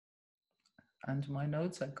And my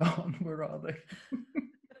notes are gone. Where are they?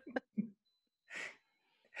 Same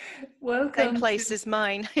Welcome place as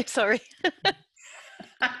mine. Sorry.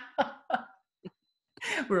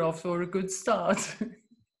 We're off for a good start.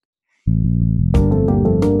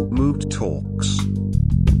 Mut-Talks,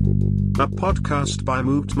 a podcast by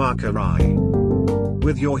Mut-Talk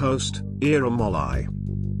with your host, Ira and Mollay.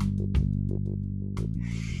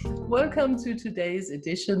 Welcome to today's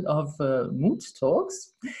edition of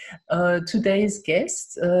Mut-Talks. Today's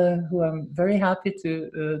guest, who I'm very happy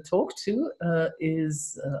to talk to,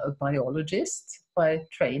 is a biologist by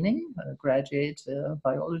training, a graduate,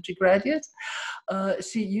 biology graduate.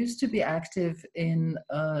 She used to be active in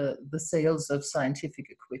the sales of scientific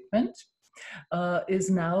equipment, is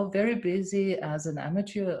now very busy as an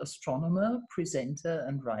amateur astronomer, presenter,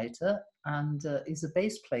 and writer, and is a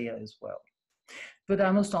bass player as well. But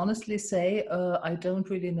I must honestly say, I don't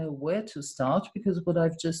really know where to start, because what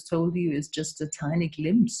I've just told you is just a tiny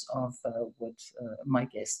glimpse of what my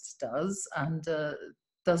guest does, and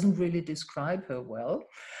doesn't really describe her well.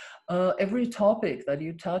 Every topic that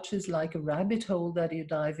you touch is like a rabbit hole that you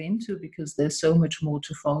dive into, because there's so much more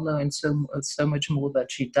to follow and so much more that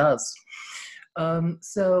she does.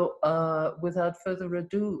 Without further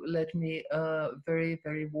ado, let me very,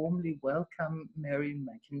 very warmly welcome Mary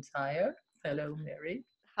McIntyre. Hello, Mary.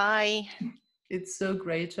 Hi. It's so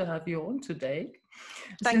great to have you on today.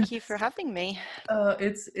 Thank you for having me.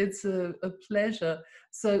 It's a pleasure.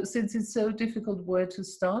 So since it's so difficult where to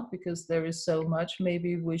start, because there is so much,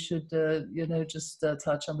 maybe we should, just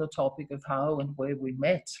touch on the topic of how and where we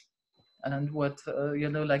met, and what,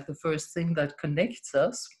 like the first thing that connects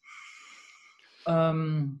us. I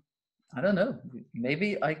don't know,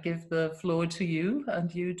 maybe I give the floor to you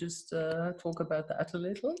and you just talk about that a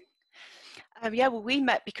little. Well, we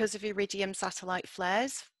met because of Iridium satellite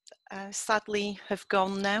flares. Sadly have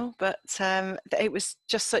gone now, but it was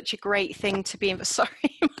just such a great thing to be in. Sorry,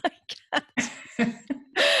 my cat.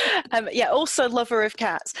 Also lover of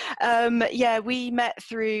cats. We met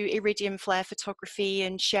through Iridium flare photography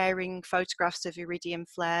and sharing photographs of Iridium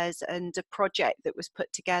flares, and a project that was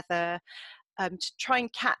put together to try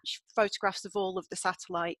and catch photographs of all of the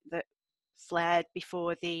satellite that flared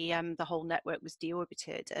before the whole network was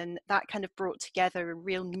deorbited, and that kind of brought together a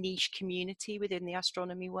real niche community within the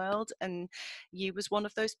astronomy world, and you was one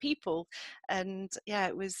of those people. And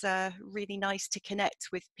it was really nice to connect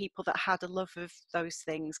with people that had a love of those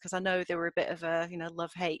things, because I know they were a bit of a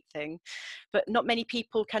love-hate thing, but not many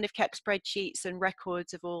people kind of kept spreadsheets and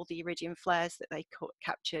records of all the Iridium flares that they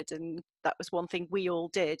captured, and that was one thing we all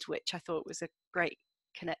did, which I thought was a great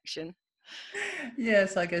connection.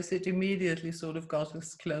 Yes, I guess it immediately sort of got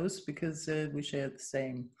us close, because we shared the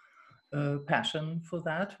same passion for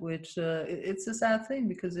that, which it's a sad thing,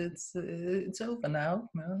 because it's over now.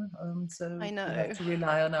 So I know. we have to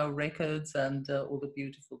rely on our records and all the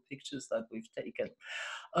beautiful pictures that we've taken.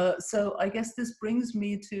 So I guess this brings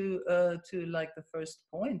me to like the first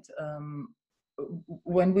point.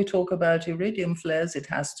 When we talk about iridium flares, it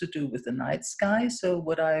has to do with the night sky. So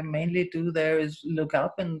what I mainly do there is look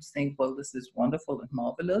up and think, well, this is wonderful and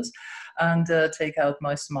marvelous, and take out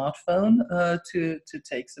my smartphone to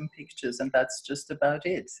take some pictures, and that's just about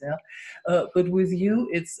it. Yeah? But with you,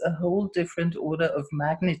 it's a whole different order of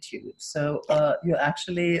magnitude. So you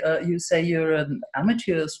actually, you say you're an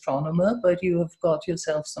amateur astronomer, but you have got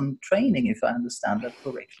yourself some training, if I understand that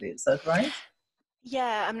correctly. Is that right?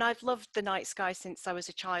 Yeah, I mean, I've loved the night sky since I was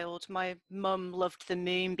a child. My mum loved the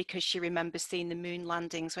moon because she remembers seeing the moon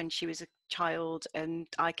landings when she was a child, and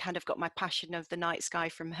I kind of got my passion of the night sky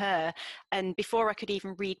from her. And before I could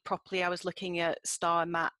even read properly, I was looking at star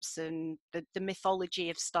maps and the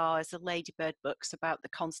mythology of stars, the ladybird books about the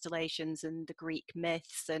constellations and the Greek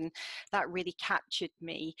myths, and that really captured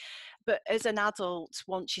me. But as an adult,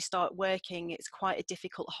 once you start working, it's quite a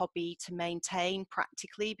difficult hobby to maintain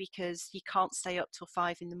practically, because you can't stay up till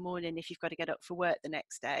 5 a.m. if you've got to get up for work the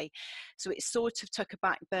next day. So it sort of took a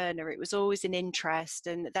back burner. It was always an interest.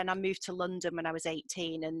 And then I moved to London when I was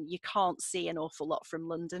 18, and you can't see an awful lot from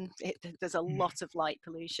London. There's a lot of light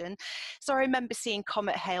pollution. So I remember seeing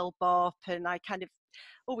Comet Hale-Bopp, and I kind of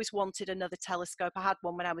always wanted another telescope. I had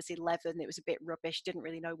one when I was 11. It was a bit rubbish, didn't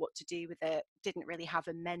really know what to do with it, didn't really have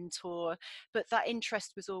a mentor, but that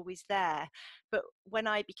interest was always there. But when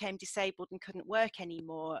I became disabled and couldn't work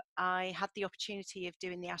anymore, I had the opportunity of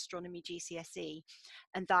doing the Astronomy GCSE,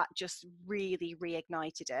 and that just really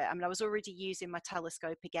reignited it. I mean, I was already using my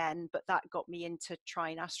telescope again, but that got me into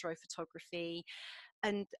trying astrophotography,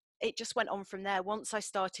 and it just went on from there. Once I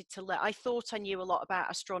started to learn, I thought I knew a lot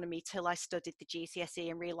about astronomy till I studied the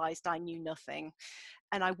GCSE and realized I knew nothing.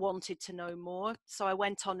 and I wanted to know more. So I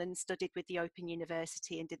went on and studied with the Open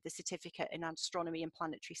University and did the certificate in astronomy and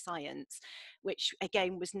planetary science, which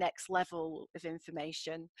again was next level of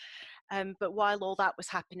information. But while all that was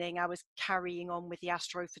happening, I was carrying on with the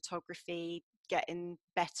astrophotography, getting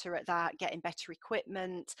better at that, getting better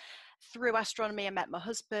equipment. Through astronomy, I met my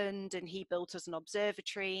husband and he built us an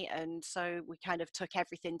observatory. And so we kind of took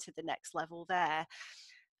everything to the next level there.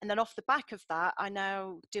 And then off the back of that, I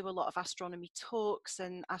now do a lot of astronomy talks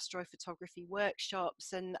and astrophotography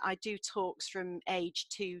workshops. And I do talks from age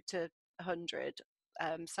 2 to 100.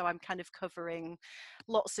 So I'm kind of covering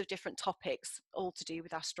lots of different topics, all to do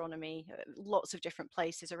with astronomy, lots of different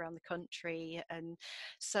places around the country. And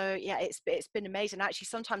so, yeah, it's been amazing. Actually,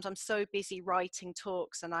 sometimes I'm so busy writing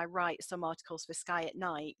talks and I write some articles for Sky at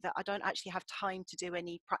night that I don't actually have time to do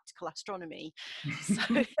any practical astronomy.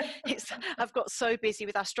 So I've got so busy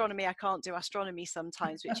with astronomy, I can't do astronomy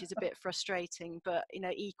sometimes, which is a bit frustrating. But, you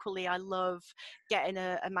know, equally, I love getting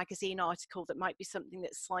a magazine article that might be something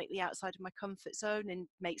that's slightly outside of my comfort zone and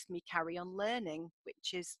makes me carry on learning,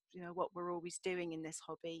 which is, you know, what we're always doing in this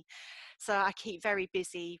hobby. So I keep very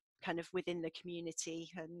busy kind of within the community.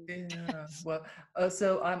 And yeah, well,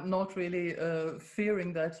 so I'm not really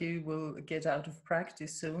fearing that you will get out of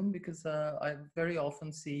practice soon, because I very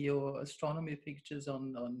often see your astronomy pictures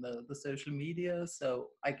on the social media, so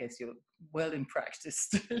I guess you're well in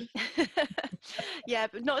practice. Yeah,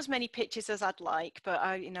 but not as many pictures as I'd like, but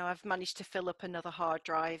I've managed to fill up another hard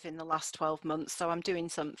drive in the last 12 months, so I'm doing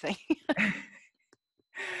something.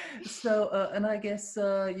 So, and I guess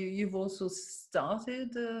you've also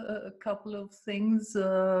started a couple of things.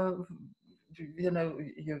 You're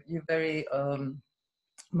very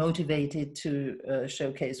motivated to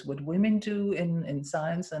showcase what women do in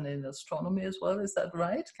science and in astronomy as well. Is that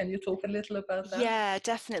right? Can you talk a little about that? Yeah,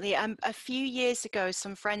 definitely. A few years ago,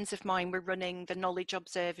 some friends of mine were running the Knowledge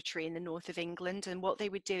Observatory in the north of England, and what they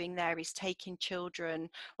were doing there is taking children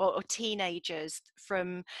or teenagers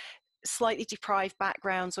from slightly deprived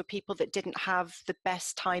backgrounds or people that didn't have the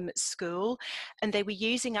best time at school, and they were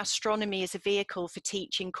using astronomy as a vehicle for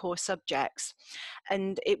teaching core subjects.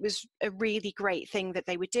 And it was a really great thing that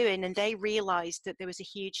they were doing, and they realized that there was a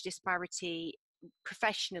huge disparity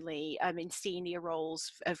professionally in senior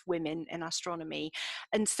roles of women in astronomy.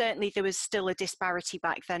 And certainly there was still a disparity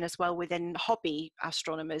back then as well within hobby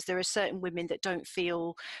astronomers. There are certain women that don't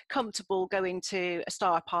feel comfortable going to a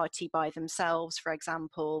star party by themselves, for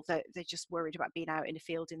example, that they're just worried about being out in a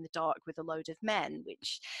field in the dark with a load of men,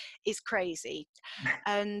 which is crazy.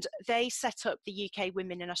 And they set up the UK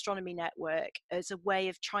Women in Astronomy Network as a way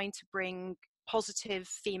of trying to bring positive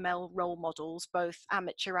female role models, both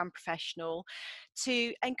amateur and professional,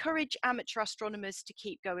 to encourage amateur astronomers to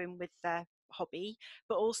keep going with their hobby,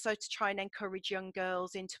 but also to try and encourage young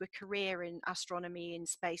girls into a career in astronomy and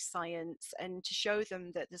space science, and to show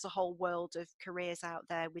them that there's a whole world of careers out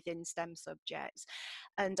there within STEM subjects.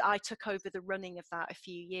 And I took over the running of that a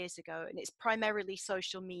few years ago, and it's primarily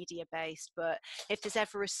social media based, but if there's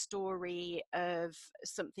ever a story of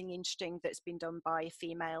something interesting that's been done by a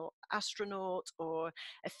female astronaut or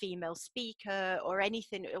a female speaker or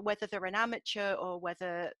anything, whether they're an amateur or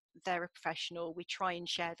whether they're a professional, we try and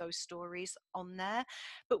share those stories on there.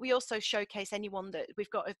 But we also showcase anyone that we've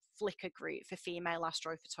got a Flickr group for female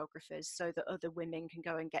astrophotographers so that other women can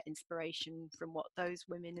go and get inspiration from what those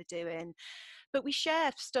women are doing. But we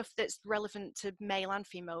share stuff that's relevant to male and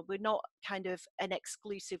female. We're not kind of an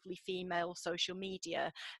exclusively female social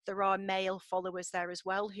media. There are male followers there as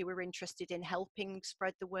well who are interested in helping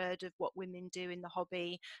spread the word of what women do in the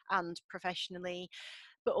hobby and professionally.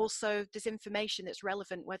 But also there's information that's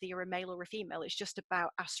relevant whether you're a male or a female. It's just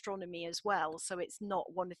about astronomy as well. So it's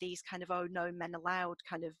not one of these kind of, oh no, men allowed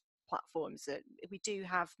kind of platforms. That we do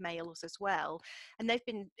have males as well, and they've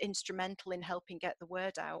been instrumental in helping get the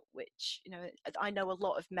word out, which, you know, I know a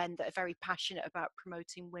lot of men that are very passionate about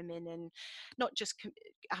promoting women in not just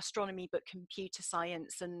astronomy but computer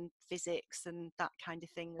science and physics and that kind of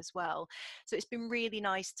thing as well. So it's been really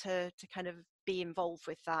nice to kind of be involved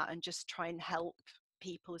with that and just try and help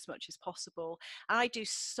people as much as possible. I do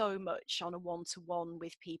so much on a one-to-one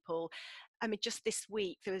with people. I mean, just this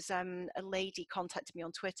week there was a lady contacted me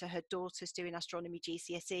on Twitter. Her daughter's doing astronomy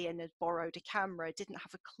GCSE and had borrowed a camera, didn't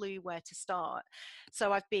have a clue where to start.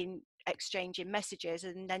 So I've been exchanging messages,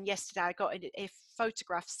 and then yesterday I got a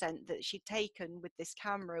photograph sent that she'd taken with this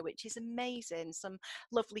camera, which is amazing, some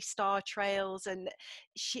lovely star trails, and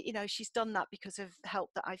she, you know, she's done that because of help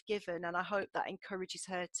that I've given, and I hope that encourages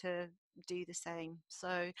her to do the same.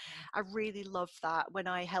 So I really love that when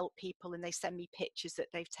I help people and they send me pictures that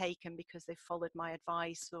they've taken because they've followed my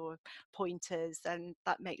advice or pointers, then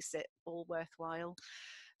that makes it all worthwhile.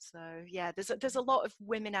 So yeah, there's a lot of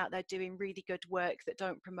women out there doing really good work that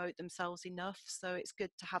don't promote themselves enough. So it's good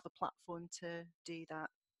to have a platform to do that.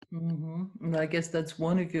 And I guess that's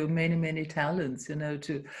one of your many, many talents,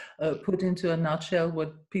 to put into a nutshell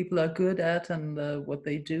what people are good at and what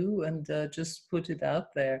they do, and just put it out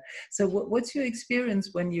there. So what's your experience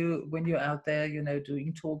when you're out there,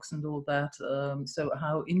 doing talks and all that? So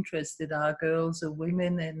how interested are girls or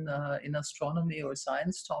women in astronomy or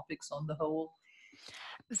science topics on the whole?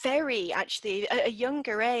 Very, actually. At a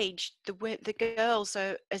younger age, the girls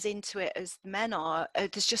are as into it as the men are.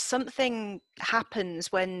 There's just something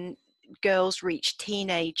happens when girls reach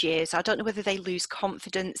teenage years. I don't know whether they lose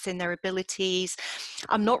confidence in their abilities.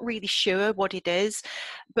 I'm not really sure what it is,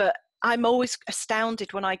 but I'm always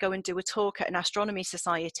astounded when I go and do a talk at an astronomy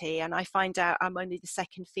society and I find out I'm only the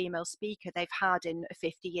second female speaker they've had in a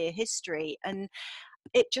 50-year history. And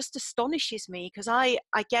it just astonishes me because I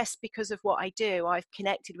guess because of what I do, I've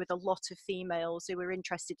connected with a lot of females who are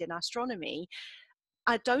interested in astronomy.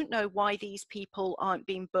 I don't know why these people aren't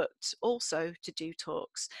being booked also to do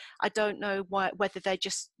talks. I don't know whether they're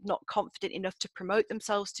just not confident enough to promote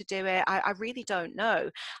themselves to do it. I really don't know.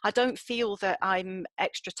 I don't feel that I'm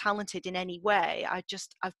extra talented in any way.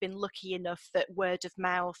 I've been lucky enough that word of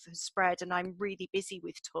mouth has spread and I'm really busy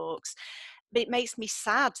with talks. But it makes me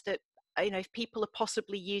sad that if people are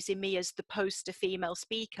possibly using me as the poster female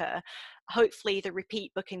speaker, hopefully the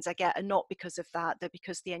repeat bookings I get are not because of that, they're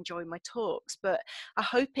because they enjoy my talks. But I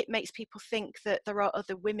hope it makes people think that there are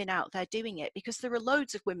other women out there doing it, because there are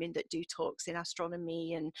loads of women that do talks in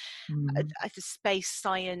astronomy and space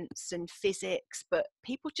science and physics, but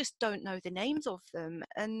people just don't know the names of them.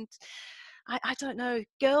 And I don't know,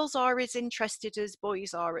 girls are as interested as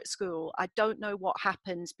boys are at school. I don't know what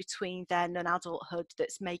happens between then and adulthood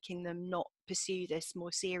that's making them not pursue this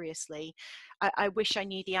more seriously. I wish I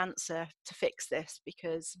knew the answer to fix this,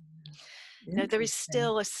 because there is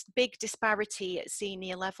still a big disparity at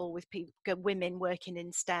senior level with women working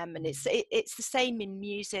in STEM, and it's the same in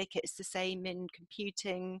music, it's the same in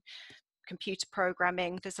computer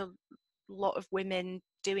programming. There's a lot of women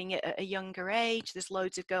doing it at a younger age. There's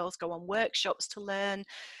loads of girls go on workshops to learn,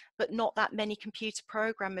 but not that many computer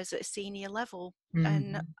programmers at a senior level.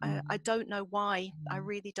 And I don't know why. I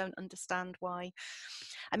really don't understand why.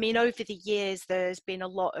 I mean, over the years, there's been a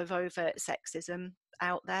lot of overt sexism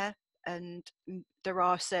out there, and there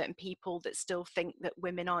are certain people that still think that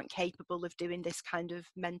women aren't capable of doing this kind of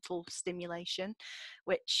mental stimulation,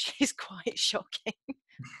 which is quite shocking.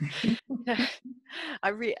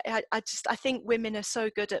 I think women are so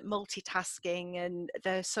good at multitasking, and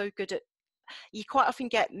they're so good at, you quite often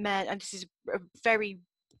get men, and this is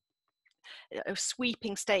a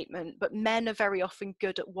sweeping statement, but men are very often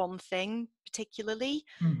good at one thing particularly,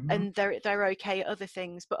 and they're okay at other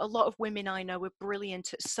things. But a lot of women I know are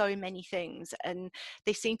brilliant at so many things, and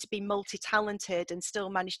they seem to be multi-talented and still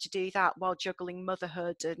manage to do that while juggling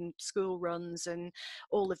motherhood and school runs and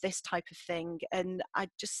all of this type of thing. And I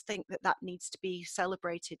just think that needs to be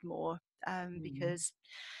celebrated more, because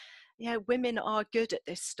women are good at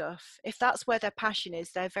this stuff. If that's where their passion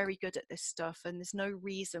is, they're very good at this stuff, and there's no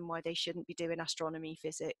reason why they shouldn't be doing astronomy,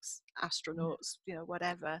 physics, astronauts,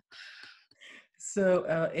 whatever. So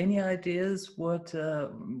any ideas what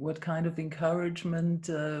kind of encouragement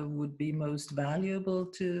would be most valuable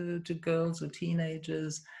to girls or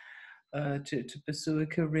teenagers to pursue a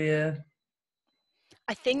career?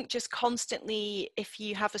 I think just constantly, if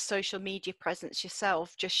you have a social media presence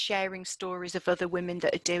yourself, just sharing stories of other women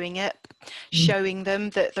that are doing it, showing them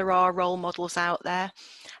that there are role models out there.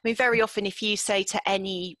 I mean, very often if you say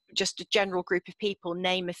to just a general group of people,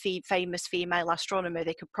 name a famous female astronomer,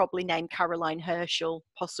 they could probably name Caroline Herschel,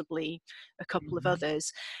 possibly a couple of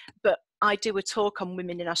others. But I do a talk on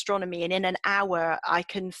women in astronomy, and in an hour I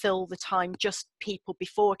can fill the time just people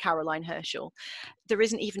before Caroline Herschel. There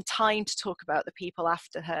isn't even time to talk about the people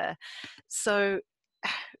after her. So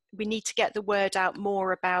we need to get the word out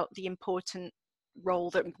more about the important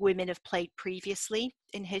role that women have played previously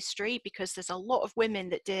in history, because there's a lot of women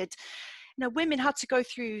that did. Women had to go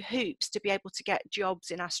through hoops to be able to get jobs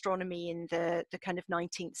in astronomy in the kind of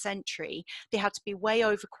 19th century. They had to be way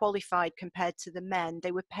overqualified compared to the men.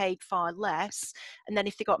 They were paid far less. And then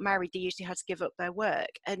if they got married, they usually had to give up their work.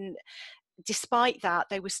 And despite that,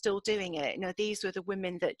 they were still doing it. These were the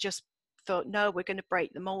women that just thought, no, we're going to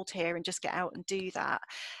break the mold here and just get out and do that.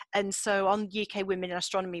 And so on UK Women in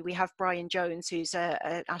Astronomy, we have Brian Jones, who's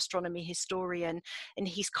an astronomy historian, and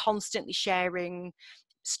he's constantly sharing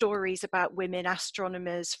stories about women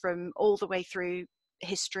astronomers from all the way through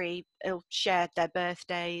history, it'll share their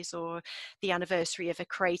birthdays or the anniversary of a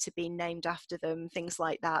crater being named after them, things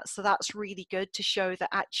like that. So that's really good to show that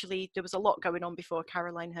actually there was a lot going on before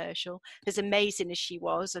Caroline Herschel, as amazing as she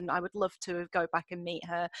was, and I would love to go back and meet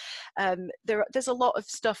her. There's a lot of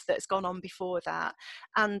stuff that's gone on before that,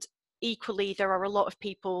 and equally there are a lot of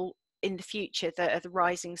people in the future that are the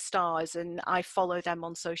rising stars, and I follow them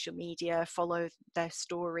on social media, follow their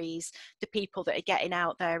stories, the people that are getting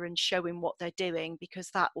out there and showing what they're doing, because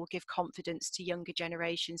that will give confidence to younger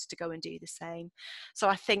generations to go and do the same. So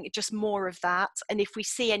I think just more of that, and if we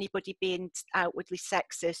see anybody being outwardly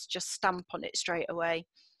sexist, just stamp on it straight away,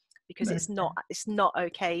 because it's not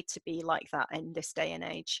okay to be like that in this day and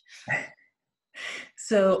age.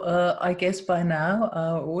 So I guess by now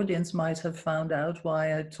our audience might have found out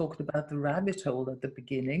why I talked about the rabbit hole at the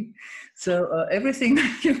beginning. So everything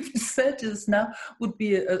that you've said just now would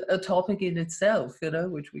be a topic in itself, you know,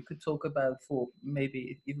 which we could talk about for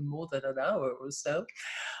maybe even more than an hour or so.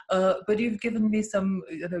 But you've given me some,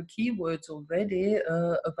 you know, keywords already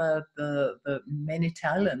about the many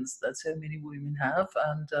talents that so many women have,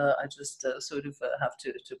 and I just sort of have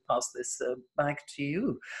to pass this back to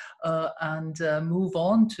you and move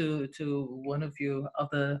on to one of your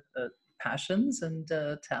other passions and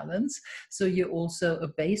talents. So you're also a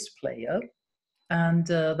bass player. And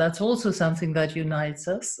that's also something that unites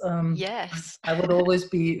us. Yes. I would always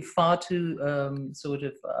be far too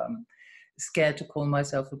scared to call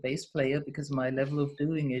myself a bass player because my level of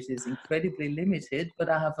doing it is incredibly limited, but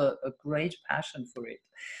I have a great passion for it.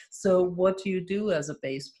 So what do you do as a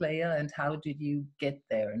bass player, and how did you get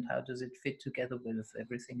there, and how does it fit together with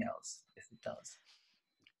everything else, if it does?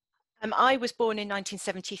 I was born in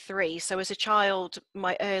 1973, so as a child,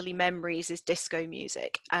 my early memories is disco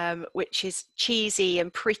music, which is cheesy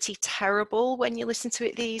and pretty terrible when you listen to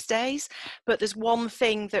it these days. But there's one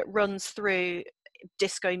thing that runs through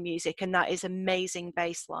disco music, and that is amazing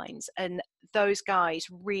bass lines. And those guys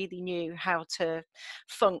really knew how to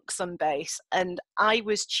funk some bass, and I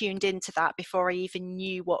was tuned into that before I even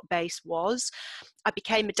knew what bass was. I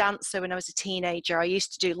became a dancer when I was a teenager. I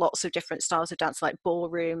used to do lots of different styles of dance, like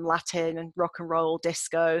ballroom, Latin, and rock and roll,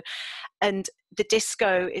 disco. And the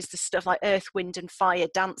disco is the stuff like Earth, Wind and Fire,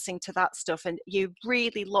 dancing to that stuff. And you're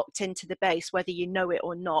really locked into the bass, whether you know it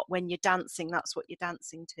or not. When you're dancing, that's what you're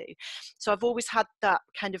dancing to. So I've always had that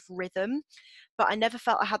kind of rhythm, but I never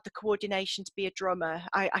felt I had the coordination to be a drummer.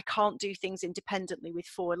 I can't do things independently with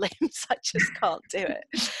four limbs. I just can't do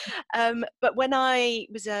it. But when I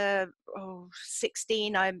was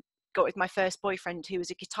 16, I got with my first boyfriend, who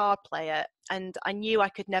was a guitar player, and I knew I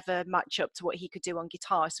could never match up to what he could do on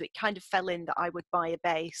guitar, so it kind of fell in that I would buy a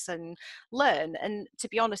bass and learn. And to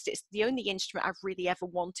be honest, it's the only instrument I've really ever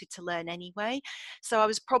wanted to learn anyway. So I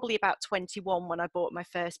was probably about 21 when I bought my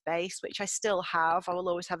first bass, which I still have. I will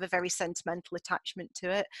always have a very sentimental attachment to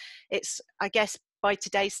it. It's, I guess, by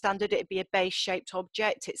today's standard, it'd be a bass-shaped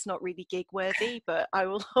object. It's not really gig-worthy, but I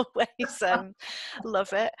will always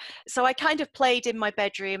love it. So I kind of played in my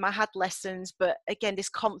bedroom. I had lessons, but again, this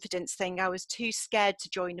confidence thing, I was too scared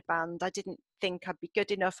to join a band. I didn't think I'd be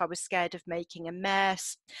good enough. I was scared of making a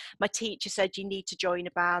mess. My teacher said, you need to join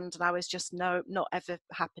a band, and I was just, no, not ever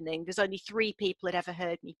happening. There's only 3 people had ever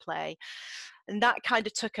heard me play. And that kind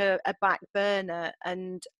of took a back burner.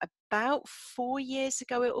 And about 4 years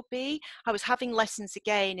ago, it'll be, I was having lessons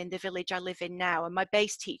again in the village I live in now. And my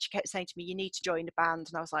bass teacher kept saying to me, you need to join a band.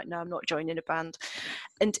 And I was like, no, I'm not joining a band.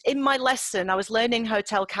 And in my lesson, I was learning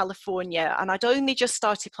Hotel California, and I'd only just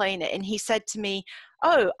started playing it. And he said to me,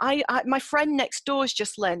 oh, my friend next door's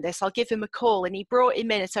just learned this. I'll give him a call. And he brought him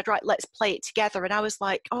in and said, right, let's play it together. And I was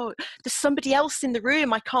like, oh, there's somebody else in the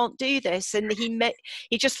room. I can't do this. And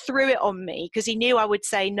he just threw it on me because he knew I would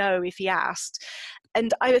say no if he asked.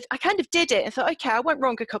 And I kind of did it and thought, okay, I went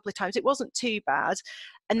wrong a couple of times. It wasn't too bad.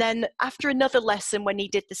 And then after another lesson, when he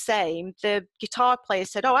did the same, the guitar player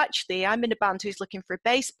said, oh, actually, I'm in a band who's looking for a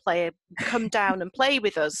bass player. Come down and play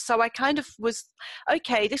with us. So I kind of was,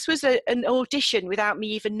 okay, this was an audition without me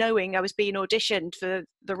even knowing I was being auditioned for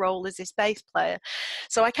the role as this bass player.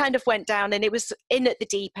 So I kind of went down, and it was in at the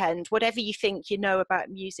deep end. Whatever you think you know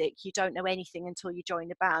about music, you don't know anything until you join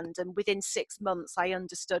a band. And within 6 months, I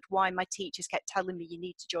understood why my teachers kept telling me you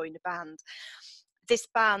need to join a band. This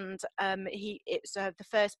band, the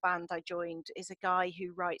first band I joined is a guy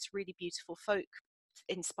who writes really beautiful folk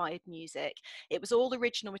inspired music. It was all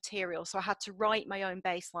original material, so I had to write my own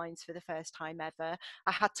bass lines for the first time ever.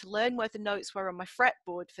 I had to learn where the notes were on my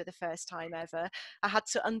fretboard for the first time ever. I had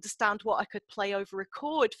to understand what I could play over a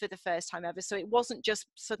chord for the first time ever. So it wasn't just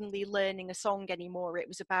suddenly learning a song anymore. It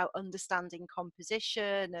was about understanding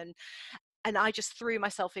composition and and I just threw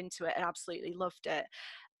myself into it and absolutely loved it.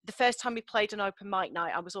 The first time we played an open mic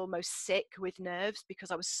night, I was almost sick with nerves because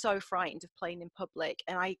I was so frightened of playing in public.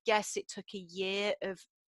 And I guess it took a year of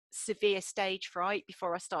severe stage fright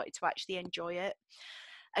before I started to actually enjoy it.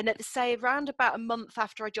 And at the same, around about a month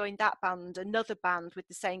after I joined that band, another band with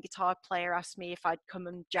the same guitar player asked me if I'd come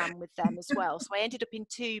and jam with them as well. So I ended up in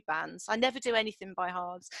 2 bands. I never do anything by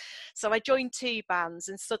halves. So I joined 2 bands,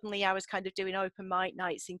 and suddenly I was kind of doing open mic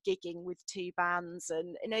nights and gigging with 2 bands.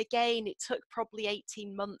 And again, it took probably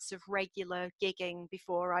 18 months of regular gigging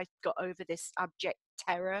before I got over this abject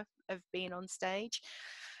terror of being on stage.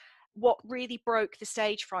 What really broke the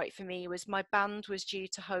stage fright for me was my band was due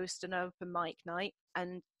to host an open mic night,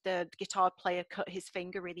 and the guitar player cut his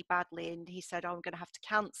finger really badly, and he said, oh, I'm going to have to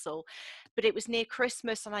cancel. But it was near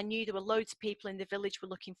Christmas, and I knew there were loads of people in the village were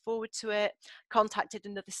looking forward to it. Contacted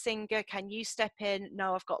another singer, can you step in?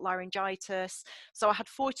 No, I've got laryngitis. So I had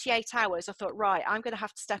 48 hours. I thought, right, I'm going to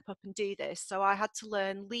have to step up and do this. So I had to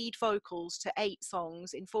learn lead vocals to 8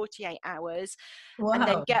 songs in 48 hours. Wow. And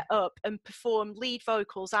then get up and perform lead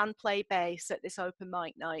vocals and play bass at this open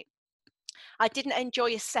mic night. I didn't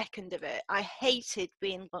enjoy a second of it. I hated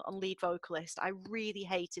being on lead vocalist. I really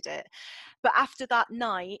hated it. But after that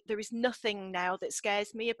night, there is nothing now that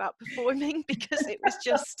scares me about performing, because it was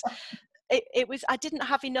just, I didn't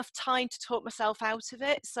have enough time to talk myself out of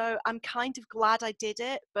it. So I'm kind of glad I did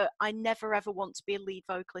it, but I never ever want to be a lead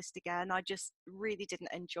vocalist again. I just really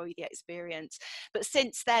didn't enjoy the experience. But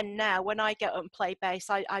since then, now when I get up and play bass,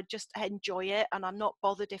 I just enjoy it, and I'm not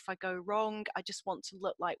bothered if I go wrong. I just want to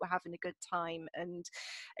look like we're having a good time. And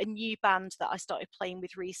a new band that I started playing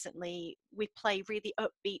with recently, we play really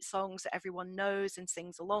upbeat songs that everyone knows and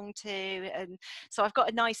sings along to. And so I've got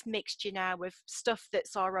a nice mixture now of stuff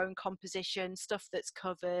that's our own composition, stuff that's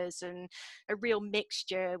covers, and a real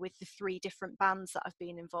mixture with the 3 different bands that I've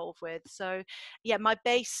been involved with. So yeah, my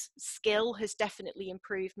bass skill has definitely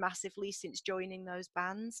improved massively since joining those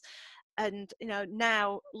bands. And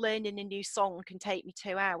now learning a new song can take me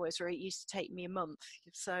 2 hours, where it used to take me a month.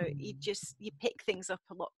 So you pick things up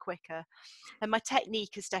a lot quicker, and my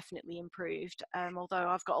technique has definitely improved, although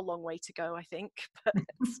I've got a long way to go, I think.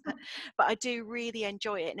 But I do really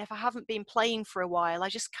enjoy it, and if I haven't been playing for a while, I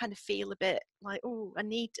just kind of feel a bit like, oh, I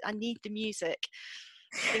need the music.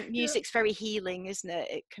 I think music's very healing, isn't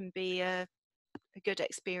it? It can be a good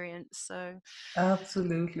experience. So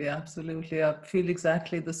Absolutely. I feel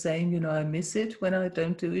exactly the same. I miss it when I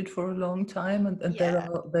don't do it for a long time, and there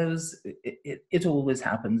are those. It always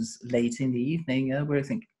happens late in the evening, where I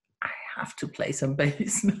think I have to play some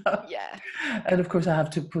bass now. Yeah. And of course I have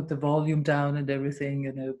to put the volume down and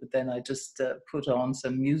everything, but then I just put on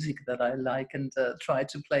some music that I like and try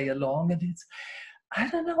to play along, and I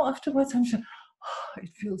don't know, afterwards I'm sure, it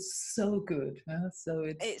feels so good. So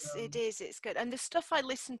it's good. And the stuff I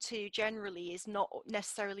listen to generally is not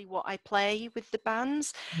necessarily what I play with the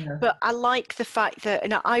bands, but I like the fact that,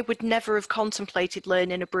 and I would never have contemplated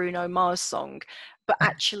learning a Bruno Mars song, but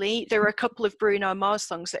actually there are a couple of Bruno Mars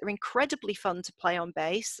songs that are incredibly fun to play on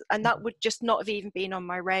bass, and that would just not have even been on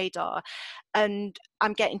my radar. And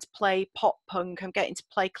I'm getting to play pop punk, I'm getting to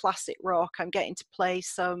play classic rock, I'm getting to play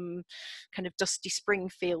some kind of Dusty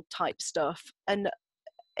Springfield type stuff, and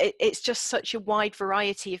it's just such a wide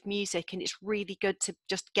variety of music, and it's really good to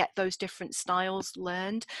just get those different styles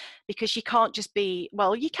learned, because you can't just be,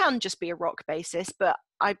 well, you can just be a rock bassist, but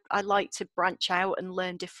I like to branch out and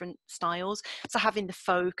learn different styles. So having the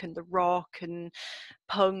folk and the rock and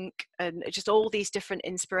punk and just all these different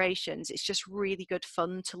inspirations, it's just really good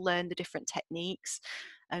fun to learn the different techniques.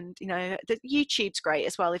 And the YouTube's great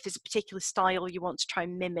as well. If there's a particular style you want to try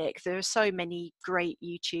and mimic, there are so many great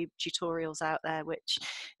YouTube tutorials out there which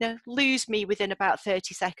lose me within about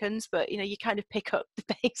 30 seconds, but you kind of pick up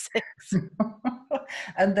the basics.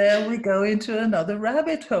 And there we go into another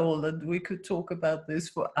rabbit hole, and we could talk about this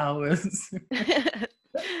for hours.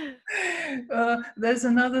 There's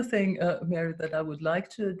another thing, Mary, that I would like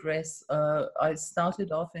to address. I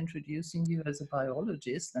started off introducing you as a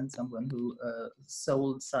biologist and someone who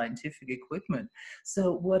sold scientific equipment.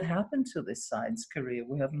 So what happened to this science career?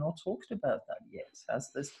 We have not talked about that yet.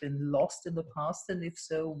 Has this been lost in the past, and if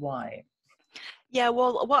so, why? Yeah,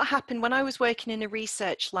 well, what happened when I was working in a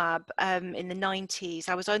research lab in the 90s,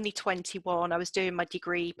 I was only 21, I was doing my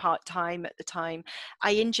degree part-time at the time.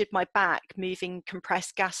 I injured my back moving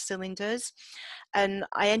compressed gas cylinders, and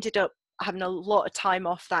I ended up having a lot of time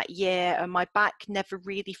off that year, and my back never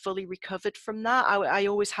really fully recovered from that. I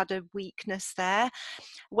always had a weakness there.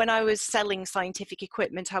 When I was selling scientific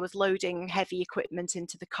equipment, I was loading heavy equipment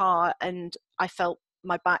into the car, and I felt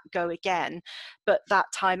my back go again. But that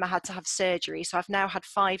time I had to have surgery. So I've now had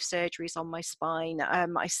 5 surgeries on my spine.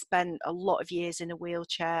 I spent a lot of years in a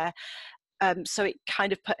wheelchair. So it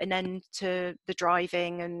kind of put an end to the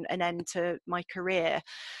driving and an end to my career.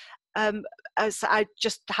 As I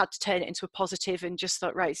just had to turn it into a positive and just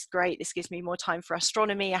thought, right, it's great, this gives me more time for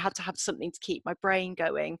astronomy. I had to have something to keep my brain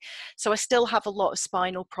going. So I still have a lot of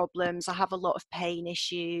spinal problems. I have a lot of pain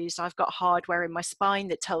issues. I've got hardware in my spine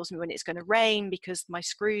that tells me when it's going to rain because my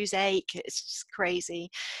screws ache. It's just crazy.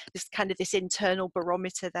 There's kind of this internal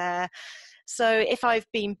barometer there. So if I've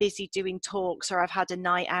been busy doing talks or I've had a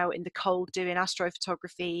night out in the cold doing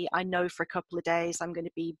astrophotography, I know for a couple of days I'm going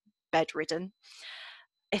to be bedridden.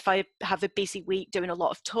 If I have a busy week doing a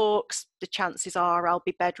lot of talks, the chances are I'll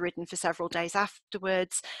be bedridden for several days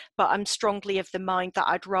afterwards. But I'm strongly of the mind that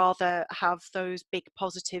I'd rather have those big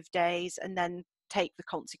positive days and then take the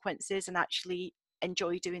consequences and actually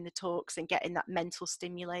enjoy doing the talks and getting that mental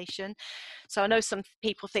stimulation. So I know some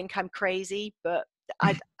people think I'm crazy, but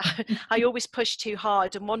I always push too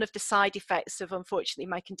hard, and one of the side effects of, unfortunately,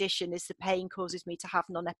 my condition is the pain causes me to have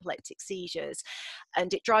non-epileptic seizures,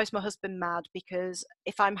 and it drives my husband mad because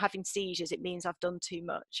if I'm having seizures it means I've done too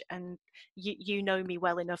much, and you know me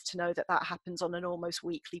well enough to know that that happens on an almost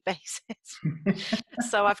weekly basis.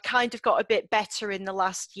 So I've kind of got a bit better in the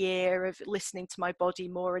last year of listening to my body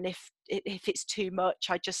more, and if it's too much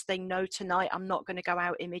I just think, no, tonight I'm not going to go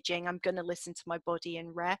out imaging, I'm going to listen to my body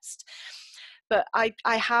and rest. But I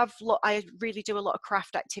really do a lot of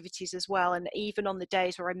craft activities as well. And even on the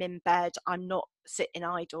days where I'm in bed, I'm not sitting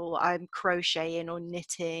idle. I'm crocheting or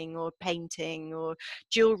knitting or painting or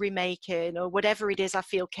jewelry making or whatever it is I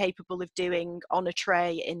feel capable of doing on a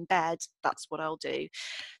tray in bed. That's what I'll do.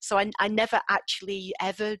 So I never actually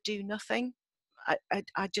ever do nothing.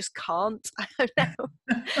 I just can't.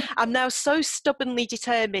 I'm now so stubbornly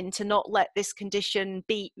determined to not let this condition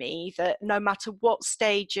beat me that no matter what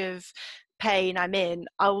stage of pain I'm in,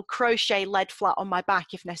 I'll crochet lead flat on my back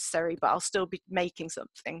if necessary, but I'll still be making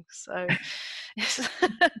something. So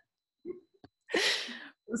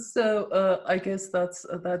So I guess that's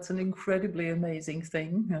an incredibly amazing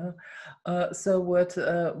thing. So what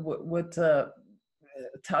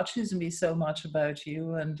touches me so much about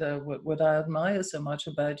you, and what I admire so much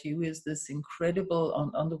about you, is this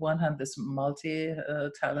incredible, on the one hand, this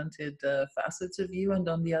multi-talented facets of you, and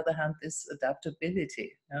on the other hand, this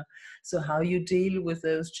adaptability. So how you deal with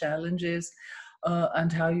those challenges,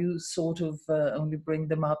 and how you sort of only bring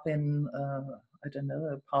them up in I don't know,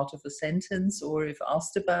 a part of a sentence, or if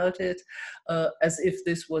asked about it, as if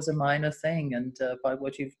this was a minor thing. And by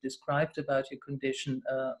what you've described about your condition,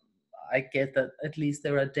 I get that at least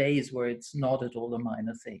there are days where it's not at all a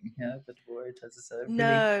minor thing, but where it has really...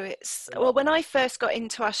 No, it's, well, when I first got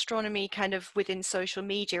into astronomy kind of within social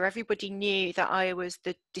media, everybody knew that I was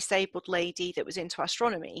the disabled lady that was into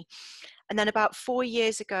astronomy. And then about 4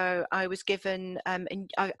 years ago, I was given,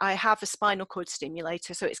 and I have a spinal cord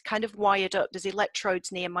stimulator, so it's kind of wired up. There's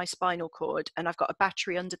electrodes near my spinal cord, and I've got a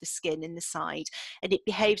battery under the skin in the side, and it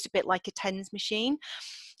behaves a bit like a TENS machine.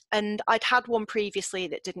 And I'd had one previously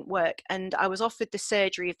that didn't work, and I was offered the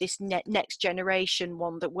surgery of this next generation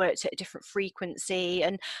one that worked at a different frequency.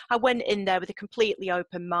 And I went in there with a completely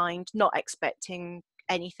open mind, not expecting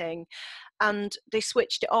anything, and they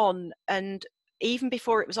switched it on, and even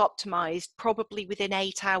before it was optimized, probably within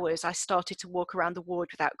 8 hours, I started to walk around the ward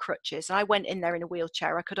without crutches. And I went in there in a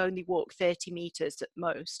wheelchair. I could only walk 30 meters at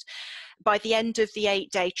most. By the end of the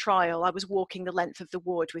 8-day trial, I was walking the length of the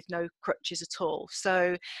ward with no crutches at all.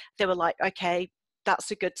 So they were like, okay, that's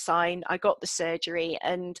a good sign. I got the surgery.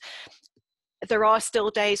 And there are still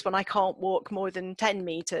days when I can't walk more than 10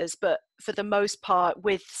 meters, but for the most part,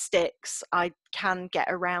 with sticks, I can get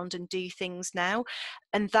around and do things now.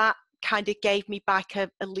 And that kind of gave me back a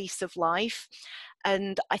lease of life.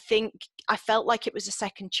 And I think I felt like it was a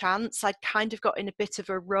second chance. I'd kind of got in a bit of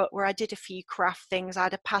a rut where I did a few craft things. I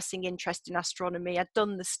had a passing interest in astronomy. I'd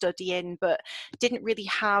done the studying, but didn't really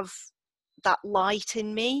have that light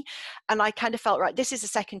in me. And I kind of felt, right, this is a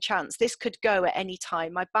second chance. This could go at any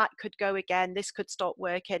time. My back could go again. This could stop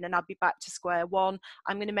working and I'll be back to square one.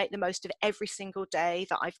 I'm going to make the most of every single day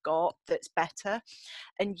that I've got that's better,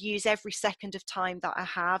 and use every second of time that I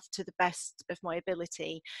have to the best of my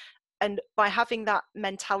ability. And by having that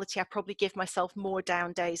mentality, I probably give myself more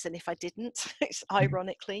down days than if I didn't,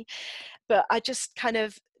 ironically. but I just kind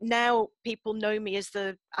of, now people know me as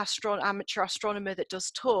the amateur astronomer that does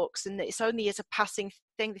talks, and it's only as a passing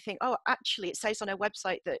thing they think, oh, actually it says on her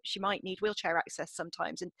website that she might need wheelchair access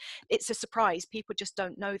sometimes, and it's a surprise. People just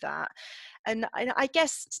don't know that. And I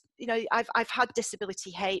guess, you know, I've had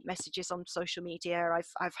disability hate messages on social media.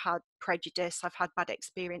 I've had prejudice. I've had bad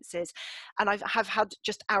experiences, and have had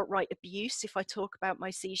just outright abuse if I talk about my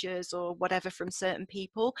seizures or whatever from certain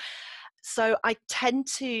people. So I tend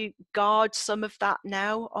to guard some of that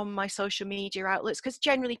now on my social media outlets, because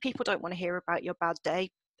generally people don't want to hear about your bad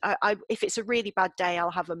day. If it's a really bad day,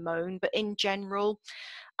 I'll have a moan, but in general,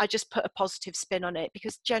 I just put a positive spin on it,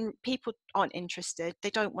 because people aren't interested.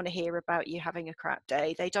 They don't want to hear about you having a crap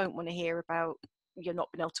day. They don't want to hear about you're not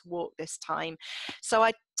being able to walk this time. So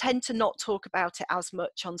I tend to not talk about it as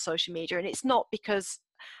much on social media, and it's not because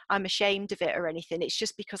I'm ashamed of it or anything. It's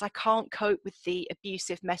just because I can't cope with the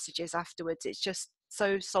abusive messages afterwards. It's just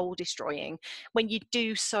so soul destroying when you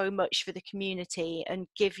do so much for the community and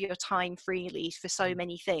give your time freely for so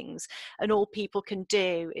many things, and all people can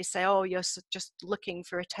do is say, oh, you're just looking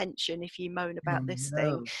for attention if you moan about this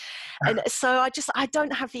thing. And so I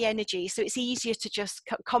don't have the energy, so it's easier to just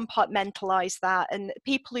compartmentalize that, and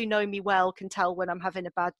people who know me well can tell when I'm having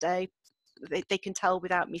a bad day. They can tell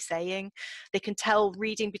without me saying. They can tell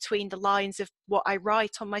reading between the lines of what I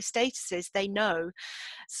write on my statuses. They know.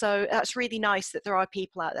 So that's really nice that there are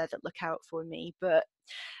people out there that look out for me. But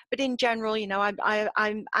in general, you know,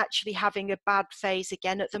 I'm actually having a bad phase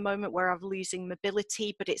again at the moment where I'm losing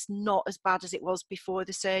mobility, but it's not as bad as it was before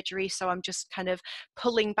the surgery. So I'm just kind of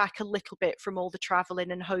pulling back a little bit from all the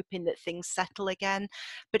traveling and hoping that things settle again.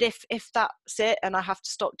 But if that's it and I have to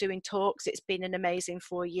stop doing talks, it's been an amazing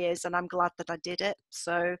 4 years, and I'm glad that I did it.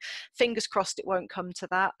 So fingers crossed it won't come to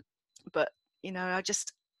that. But, you know, I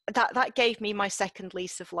just, that gave me my second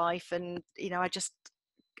lease of life. And, you know,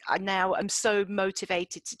 now I'm so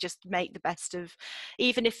motivated to just make the best of,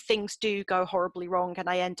 even if things do go horribly wrong and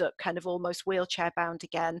I end up kind of almost wheelchair bound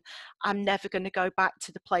again, I'm never going to go back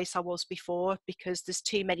to the place I was before, because there's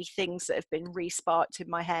too many things that have been re-sparked in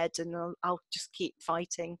my head, and I'll just keep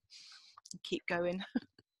fighting and keep going.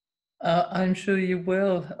 I'm sure you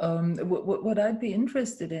will. What I'd be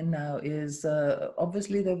interested in now is,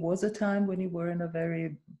 obviously there was a time when you were in a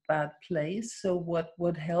very bad place. So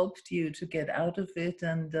what helped you to get out of it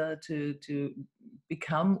and to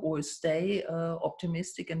become or stay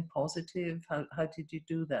optimistic and positive? How did you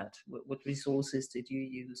do that? What resources did you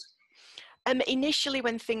use? Initially,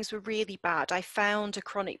 when things were really bad, I found a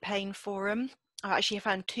chronic pain forum. I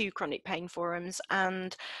found 2 chronic pain forums,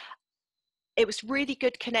 and it was really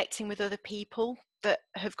good connecting with other people that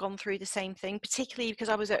have gone through the same thing, particularly because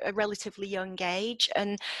I was at a relatively young age.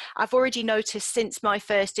 And I've already noticed since my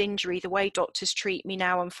first injury, the way doctors treat me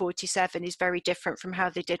now, I'm 47, is very different from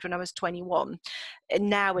how they did when I was 21. And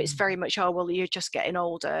now it's very much, oh, well, you're just getting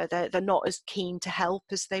older. They're not as keen to help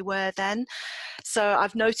as they were then. So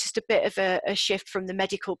I've noticed a bit of a shift from the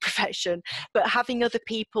medical profession, but having other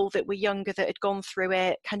people that were younger that had gone through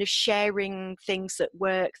it, kind of sharing things that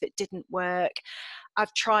work, that didn't work.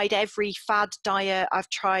 I've tried every fad diet. I've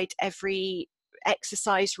tried every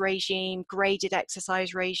exercise regime, graded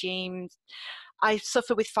exercise regime. I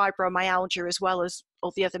suffer with fibromyalgia as well as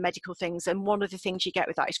all the other medical things. And one of the things you get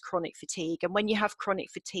with that is chronic fatigue. And when you have chronic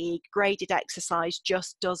fatigue, graded exercise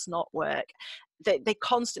just does not work. They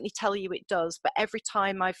constantly tell you it does, but every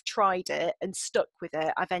time I've tried it and stuck with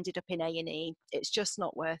it, I've ended up in A&E. It's just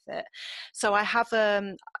not worth it. So I have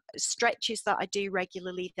stretches that I do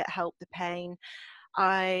regularly that help the pain.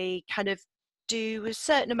 I kind of do a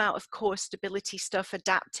certain amount of core stability stuff,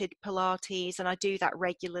 adapted Pilates, and I do that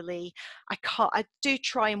regularly. I do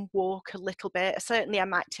try and walk a little bit. Certainly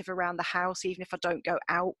I'm active around the house, even if I don't go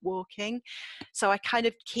out walking. So I kind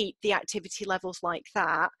of keep the activity levels like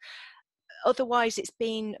that. Otherwise,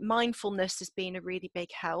 mindfulness has been a really big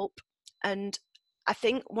help. And I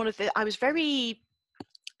think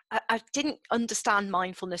I didn't understand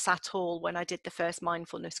mindfulness at all when I did the first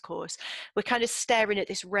mindfulness course. We're kind of staring at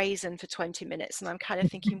this raisin for 20 minutes and I'm kind of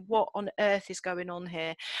thinking, what on earth is going on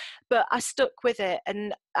here? But I stuck with it,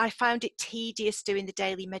 and I found it tedious doing the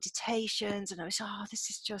daily meditations, and I was, this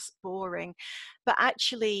is just boring. But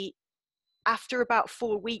actually, after about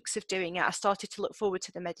 4 weeks of doing it, I started to look forward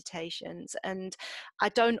to the meditations. And I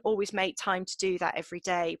don't always make time to do that every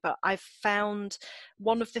day, but I've found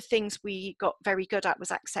one of the things we got very good at was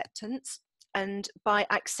acceptance. And by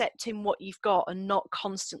accepting what you've got and not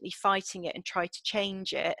constantly fighting it and try to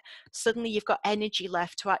change it, suddenly you've got energy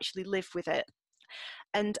left to actually live with it.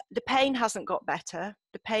 And the pain hasn't got better.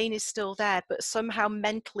 The pain is still there, but somehow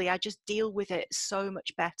mentally I just deal with it so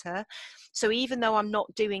much better. So even though I'm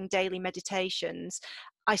not doing daily meditations,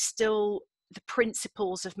 I still, the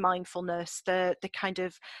principles of mindfulness, the kind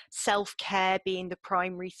of self-care being the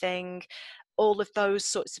primary thing, all of those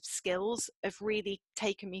sorts of skills have really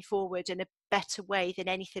taken me forward in a better way than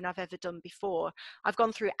anything I've ever done before. I've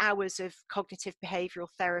gone through hours of cognitive behavioral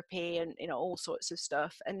therapy and, you know, all sorts of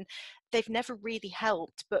stuff, and they've never really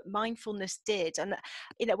helped, but mindfulness did. And,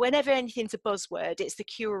 you know, whenever anything's a buzzword, it's the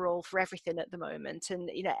cure-all for everything at the moment.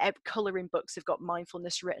 And, you know, colouring books have got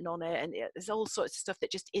mindfulness written on it, and there's all sorts of stuff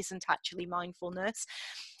that just isn't actually mindfulness.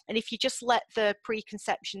 And if you just let the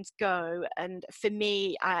preconceptions go, and for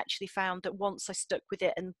me, I actually found that once I stuck with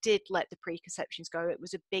it and did let the preconceptions go, it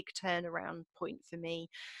was a big turnaround point for me,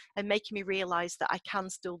 and making me realize that I can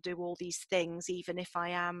still do all these things, even if I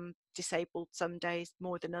am disabled some days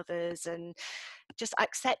more than others, and just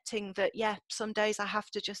accepting that, yeah, some days I have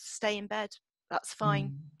to just stay in bed. That's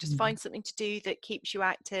fine. Just find something to do that keeps you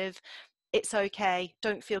active. It's okay.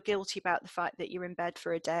 Don't feel guilty about the fact that you're in bed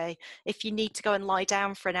for a day. If you need to go and lie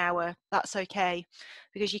down for an hour, that's okay,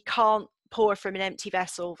 because you can't pour from an empty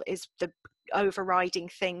vessel is the overriding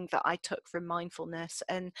thing that I took from mindfulness.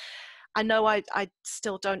 And I know I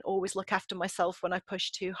still don't always look after myself when I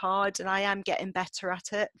push too hard, and I am getting better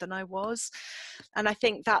at it than I was. And I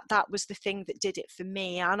think that that was the thing that did it for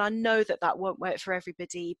me. And I know that that won't work for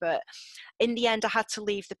everybody, but in the end, I had to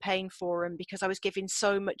leave the pain forum because I was giving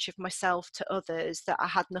so much of myself to others that I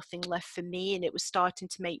had nothing left for me, and it was starting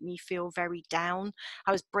to make me feel very down.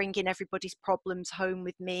 I was bringing everybody's problems home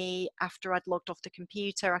with me. After I'd logged off the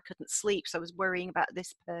computer, I couldn't sleep, so I was worrying about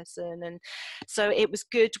this person. And so it was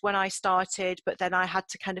good when I started, but then I had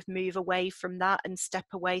to kind of move away from that and step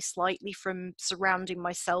away slightly from surrounding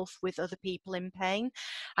myself with other people in pain.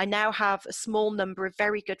 I now have a small number of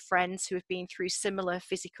very good friends who have been through similar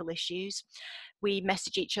physical issues. We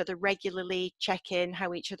message each other regularly, check in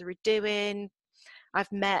how each other are doing.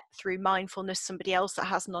 I've met through mindfulness somebody else that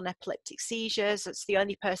has non-epileptic seizures. That's the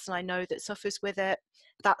only person I know that suffers with it.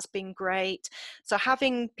 That's been great. So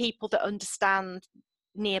having people that understand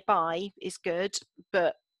nearby is good,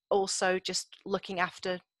 but also just looking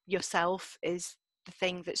after yourself is the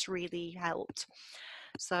thing that's really helped.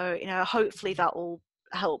 So, you know, hopefully that will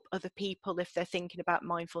help other people if they're thinking about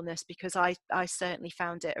mindfulness, because I certainly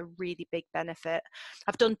found it a really big benefit.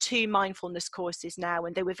 I've done 2 mindfulness courses now,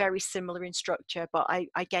 and they were very similar in structure, but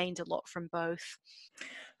I gained a lot from both.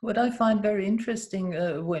 What I find very interesting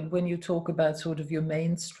when you talk about sort of your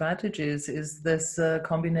main strategies is this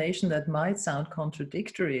combination that might sound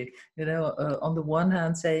contradictory. You know, on the one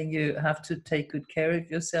hand saying you have to take good care of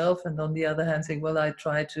yourself, and on the other hand saying, well, I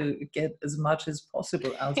try to get as much as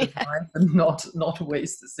possible out of life and not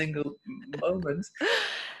waste a single moment.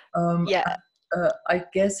 Yeah. I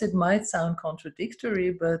guess it might sound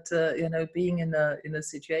contradictory, but you know, being in a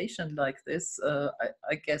situation like this,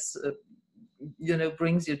 I guess. You know,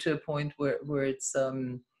 brings you to a point where it's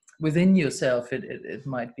within yourself. It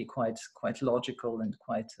might be quite logical and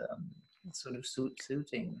quite sort of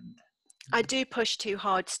suiting. I do push too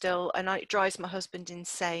hard still, and it drives my husband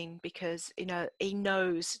insane because, you know, he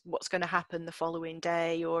knows what's going to happen the following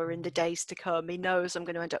day or in the days to come. He knows I'm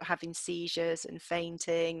going to end up having seizures and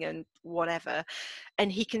fainting and whatever.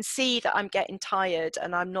 And he can see that I'm getting tired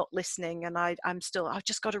and I'm not listening, and I'm still, I've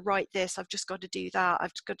just got to write this, I've just got to do that,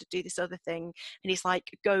 I've just got to do this other thing. And he's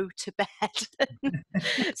like, go to bed.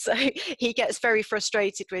 So he gets very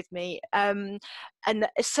frustrated with me. And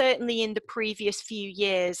certainly in the previous few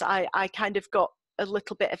years, I kind of got a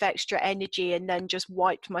little bit of extra energy and then just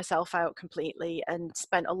wiped myself out completely and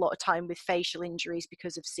spent a lot of time with facial injuries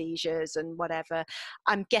because of seizures and whatever.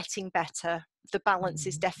 I'm getting better. The balance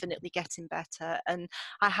is definitely getting better, and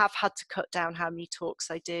I have had to cut down how many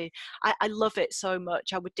talks I do. I love it so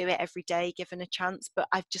much. I would do it every day given a chance, but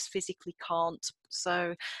I just physically can't.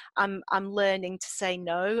 So I'm learning to say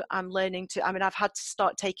no. I'm learning to, I mean, I've had to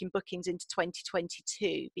start taking bookings into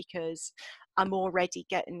 2022 because I'm already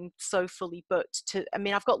getting so fully booked to, I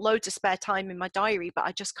mean, I've got loads of spare time in my diary, but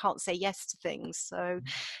I just can't say yes to things. So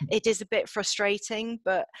it is a bit frustrating,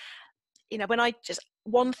 but you know,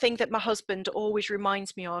 one thing that my husband always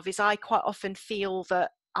reminds me of is I quite often feel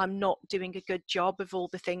that I'm not doing a good job of all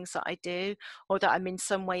the things that I do, or that I'm in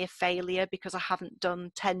some way a failure because I haven't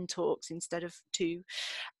done 10 talks instead of 2.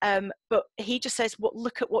 But he just says, well,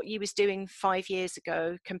 look at what you was doing 5 years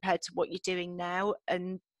ago compared to what you're doing now.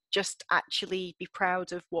 And just actually be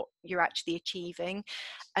proud of what you're actually achieving.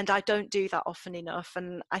 And I don't do that often enough,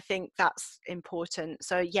 and I think that's important.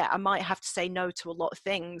 So yeah, I might have to say no to a lot of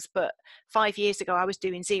things, but 5 years ago I was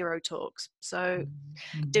doing 0 talks, so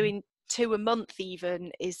doing 2 a month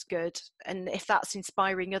even is good. And if that's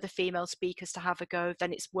inspiring other female speakers to have a go,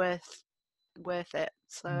 then it's worth it.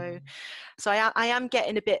 So I am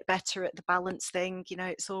getting a bit better at the balance thing. You know,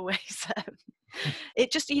 it's always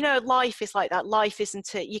it just, you know, life is like that. Life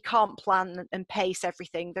isn't it, you can't plan and pace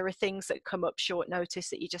everything. There are things that come up short notice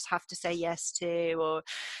that you just have to say yes to, or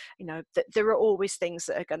you know, there are always things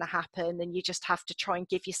that are going to happen, and you just have to try and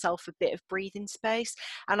give yourself a bit of breathing space.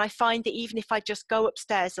 And I find that even if I just go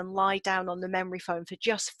upstairs and lie down on the memory foam for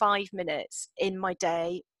just 5 minutes in my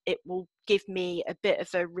day, it will give me a bit of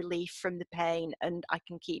a relief from the pain, and I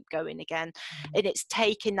can keep going again. And it's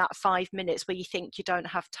taking that 5 minutes where you think you don't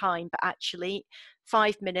have time, but actually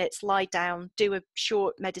 5 minutes, lie down, do a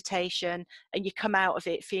short meditation, and you come out of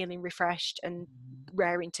it feeling refreshed and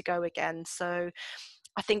raring to go again. So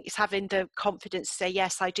I think it's having the confidence to say,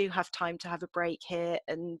 yes, I do have time to have a break here,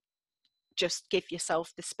 and just give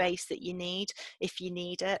yourself the space that you need if you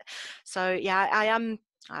need it. So yeah,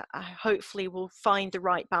 I hopefully will find the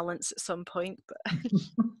right balance at some point, but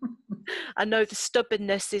I know the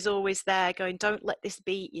stubbornness is always there going, don't let this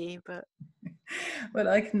beat you. But well,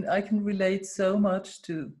 I can relate so much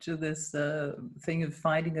to this thing of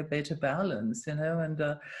finding a better balance, you know, and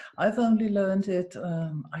I've only learned it,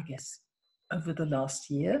 I guess, over the last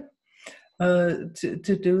year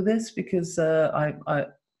to do this, because I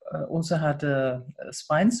also had a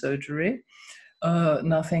spine surgery.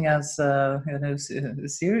 Nothing as you know,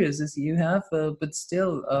 serious as you have, but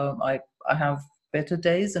still, I have better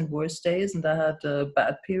days and worse days, and I had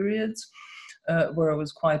bad periods where I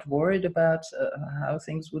was quite worried about how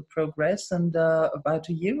things would progress. And about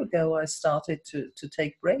a year ago, I started to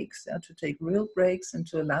take breaks, to take real breaks, and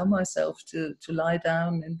to allow myself to lie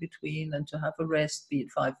down in between and to have a rest, be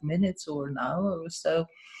it 5 minutes or an hour or so.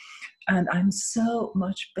 And I'm so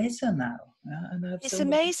much better now. And it's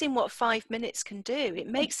amazing what 5 minutes can do. It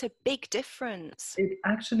makes a big difference. It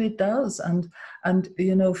actually does. And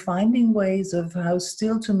you know, finding ways of how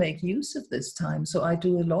still to make use of this time. So I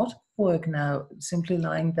do a lot of work now simply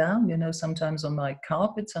lying down, you know, sometimes on my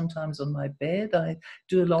carpet, sometimes on my bed. I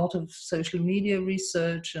do a lot of social media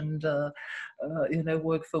research and you know,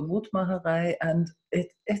 work for Mut-Talk, and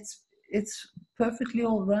it's perfectly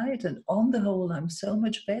all right, and on the whole I'm so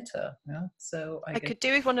much better. Yeah, so I could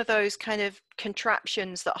do with one of those kind of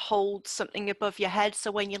contraptions that hold something above your head,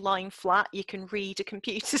 so when you're lying flat you can read a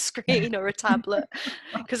computer screen or a tablet,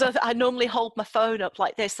 because I normally hold my phone up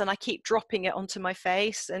like this and I keep dropping it onto my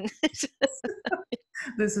face, and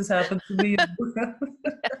this has happened to me.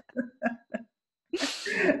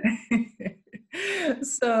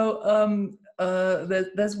 So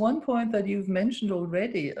there's one point that you've mentioned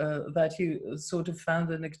already, that you sort of found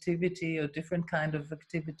an activity, a different kind of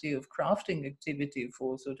activity, of crafting activity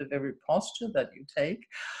for sort of every posture that you take.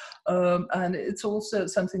 And it's also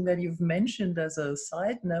something that you've mentioned as a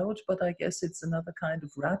side note, but I guess it's another kind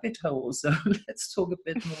of rabbit hole. So let's talk a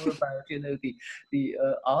bit more about, you know, the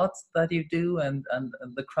art that you do, and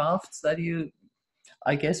the crafts that you,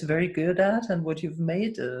 I guess, very good at, and what you've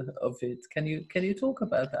made of it. Can you talk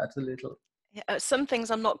about that a little? Yeah, some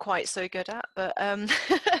things I'm not quite so good at, but I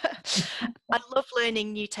love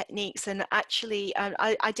learning new techniques. And actually,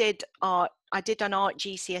 I did art. I did an art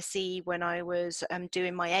GCSE when I was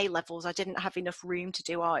doing my A levels. I didn't have enough room to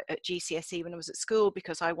do art at GCSE when I was at school,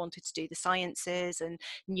 because I wanted to do the sciences and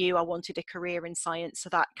knew I wanted a career in science, so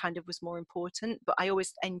that kind of was more important. But I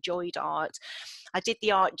always enjoyed art. I did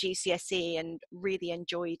the art GCSE and really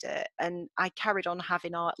enjoyed it, and I carried on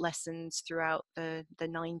having art lessons throughout the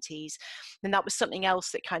 90s, and that was something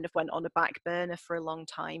else that kind of went on a back burner for a long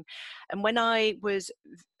time. And when I was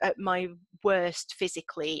at my worst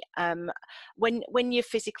physically, when you're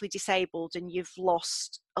physically disabled and you've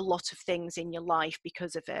lost a lot of things in your life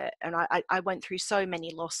because of it, and I went through so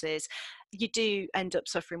many losses, you do end up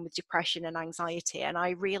suffering with depression and anxiety. And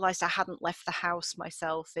I realized I hadn't left the house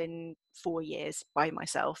myself in 4 years by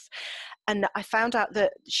myself, and I found out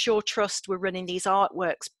that Sure Trust were running these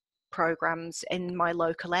artworks programs in my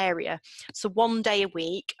local area. So one day a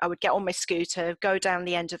week I would get on my scooter, go down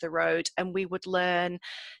the end of the road, and we would learn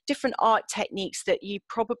different art techniques that you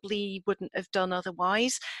probably wouldn't have done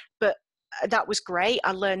otherwise. But that was great.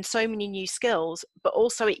 I learned so many new skills, but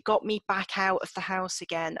also it got me back out of the house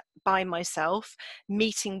again by myself,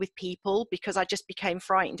 meeting with people, because I just became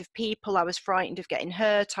frightened of people. I was frightened of getting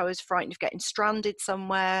hurt. I was frightened of getting stranded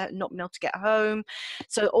somewhere, not being able to get home.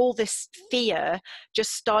 So all this fear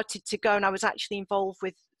just started to go, and I was actually involved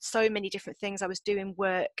with so many different things. I was doing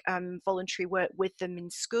work, voluntary work with them in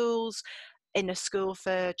schools. In a school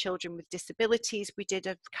for children with disabilities, we did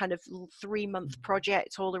a kind of 3-month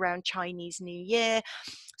project all around Chinese New Year.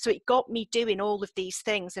 So it got me doing all of these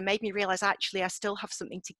things and made me realize actually I still have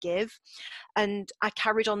something to give. And I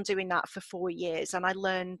carried on doing that for 4 years, and I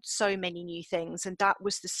learned so many new things. And that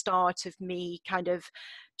was the start of me kind of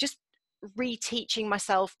just reteaching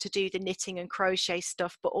myself to do the knitting and crochet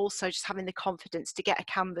stuff, but also just having the confidence to get a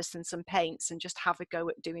canvas and some paints and just have a go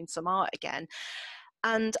at doing some art again.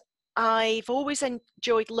 And I've always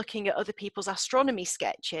enjoyed looking at other people's astronomy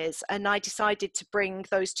sketches, and I decided to bring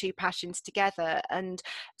those two passions together. And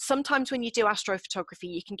sometimes when you do astrophotography,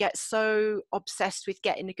 you can get so obsessed with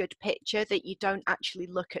getting a good picture that you don't actually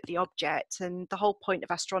look at the object. And the whole point of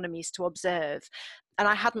astronomy is to observe. And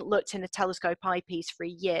I hadn't looked in a telescope eyepiece for a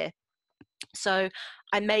year. So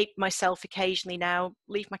I made myself occasionally now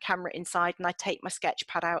leave my camera inside, and I take my sketch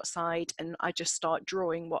pad outside and I just start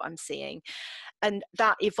drawing what I'm seeing. And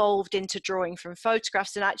that evolved into drawing from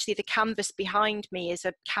photographs. And actually the canvas behind me is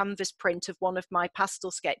a canvas print of one of my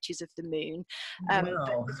pastel sketches of the moon.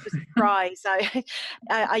 Wow. This was a surprise.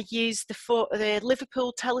 I used the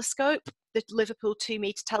Liverpool telescope, the Liverpool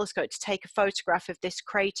 2-meter telescope, to take a photograph of this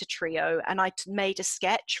crater trio, and I made a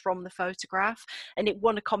sketch from the photograph, and it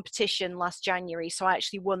won a competition last January. So I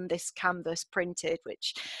actually won this canvas printed,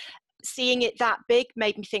 which, seeing it that big,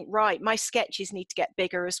 made me think, right, my sketches need to get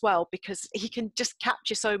bigger as well, because you can just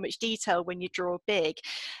capture so much detail when you draw big.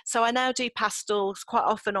 So I now do pastels quite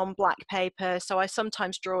often on black paper. So I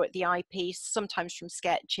sometimes draw at the eyepiece, sometimes from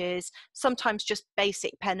sketches, sometimes just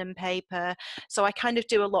basic pen and paper. So I kind of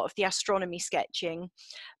do a lot of the astronomy sketching.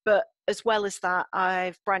 But as well as that,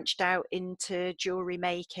 I've branched out into jewelry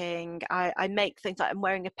making. I make things like, I'm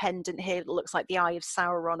wearing a pendant here that looks like the eye of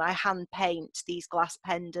Sauron. I hand paint these glass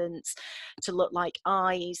pendants to look like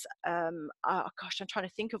eyes. Oh gosh, I'm trying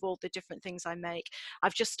to think of all the different things I make.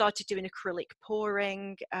 I've just started doing acrylic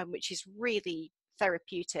pouring, which is really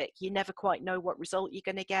therapeutic. You never quite know what result you're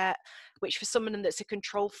going to get, which for someone that's a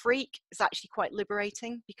control freak is actually quite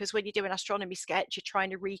liberating, because when you do an astronomy sketch, you're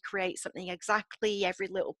trying to recreate something exactly. Every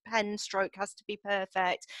little pen stroke has to be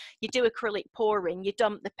perfect. You do acrylic pouring, you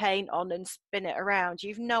dump the paint on and spin it around,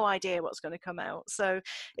 you've no idea what's going to come out. So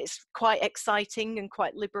it's quite exciting and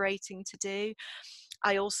quite liberating to do.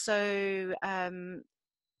 I also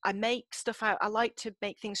I make stuff out. I like to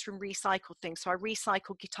make things from recycled things. So I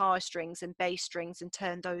recycle guitar strings and bass strings and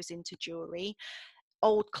turn those into jewelry.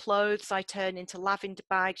 Old clothes I turn into lavender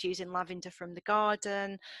bags using lavender from the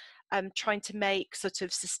garden. I'm trying to make sort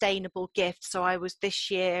of sustainable gifts. So this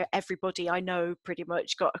year, everybody I know pretty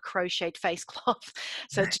much got a crocheted face cloth.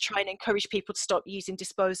 So to try and encourage people to stop using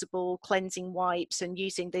disposable cleansing wipes and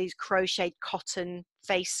using these crocheted cotton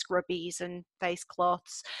face scrubbies and face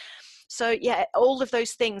cloths. So yeah, all of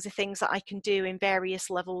those things are things that I can do in various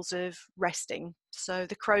levels of resting. So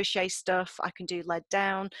the crochet stuff I can do laid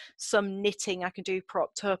down, some knitting I can do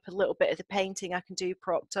propped up, a little bit of the painting I can do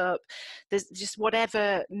propped up. There's just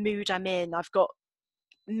whatever mood I'm in, I've got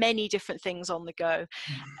many different things on the go.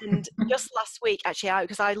 And just last week, actually,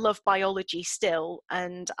 because I love biology still,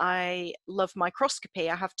 and I love microscopy.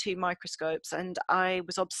 I have 2 microscopes, and I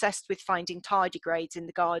was obsessed with finding tardigrades in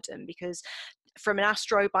the garden, because from an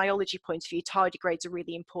astrobiology point of view, tardigrades are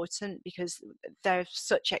really important because they're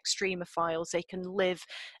such extremophiles. They can live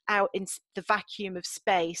out in the vacuum of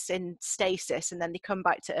space in stasis, and then they come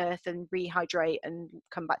back to Earth and rehydrate and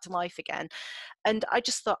come back to life again. And I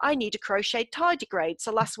just thought, I need a crocheted tardigrade.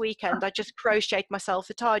 So last weekend, I just crocheted myself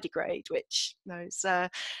a tardigrade, which was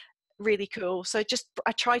really cool. So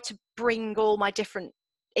I try to bring all my different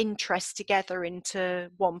interests together into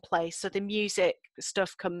one place. So the music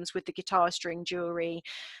stuff comes with the guitar string jewelry,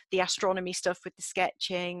 the astronomy stuff with the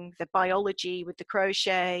sketching, the biology with the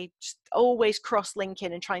crochet, just always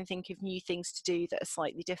cross-linking and try and think of new things to do that are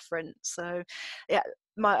slightly different. So yeah,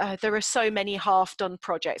 there are so many half-done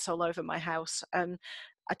projects all over my house. I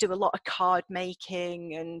do a lot of card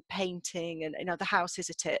making and painting, and the house is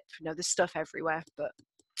a tip. There's stuff everywhere, but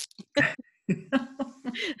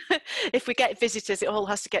if we get visitors, it all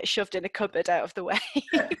has to get shoved in a cupboard out of the way.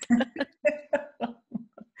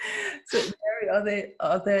 So, Mary,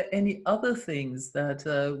 are there any other things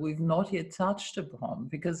that we've not yet touched upon?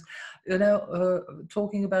 Because,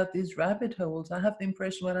 talking about these rabbit holes, I have the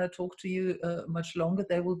impression when I talk to you much longer,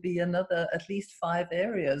 there will be another at least 5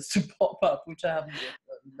 areas to pop up, which I haven't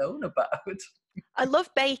yet known about. I love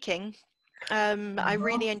baking. I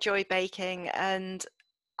really enjoy baking, and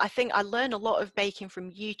I think I learn a lot of baking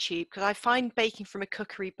from YouTube, because I find baking from a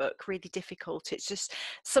cookery book really difficult. It's just,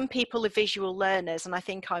 some people are visual learners, and I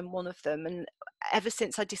think I'm one of them. And ever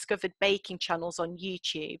since I discovered baking channels on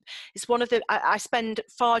YouTube, it's one of the, I spend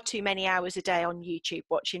far too many hours a day on YouTube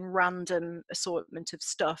watching random assortment of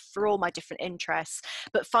stuff for all my different interests.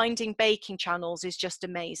 But finding baking channels is just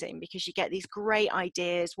amazing, because you get these great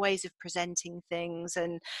ideas, ways of presenting things.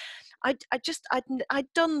 And I'd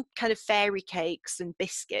done kind of fairy cakes and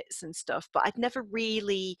biscuits and stuff, but I'd never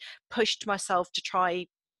really pushed myself to try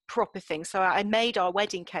proper things. So I made our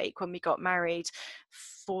wedding cake when we got married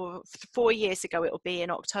 4 years ago. It'll be in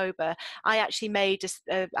October. I actually made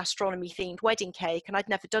a astronomy themed wedding cake, and I'd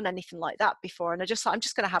never done anything like that before. And I'm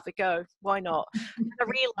just going to have a go. Why not? And I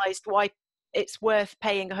realized why it's worth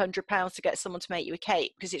paying £100 to get someone to make you a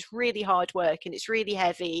cake, because it's really hard work and it's really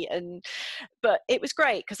heavy. But it was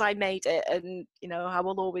great because I made it, and you know, I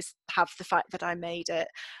will always have the fact that I made it.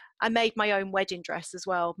 I made my own wedding dress as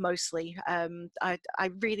well, mostly. I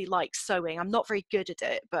really like sewing. I'm not very good at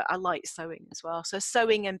it, but I like sewing as well. So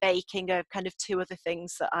sewing and baking are kind of two other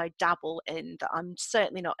things that I dabble in, that I'm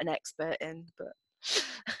certainly not an expert in, but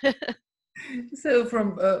So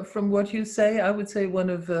from what you say, I would say one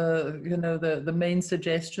of the main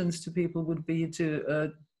suggestions to people would be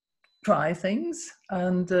to try things,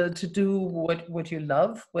 and to do what you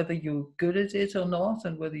love, whether you're good at it or not,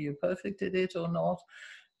 and whether you're perfect at it or not.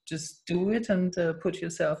 Just do it and put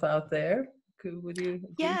yourself out there. Would you agree?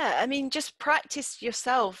 Yeah, I mean, just practice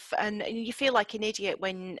yourself, and you feel like an idiot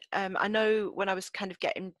when I know when I was kind of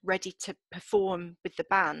getting ready to perform with the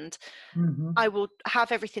band, Mm-hmm. I will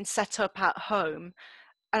have everything set up at home,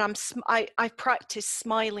 and I practice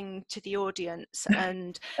smiling to the audience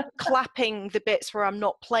and clapping the bits where I'm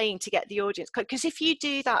not playing to get the audience, because if you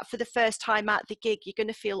do that for the first time at the gig, you're going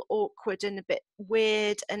to feel awkward and a bit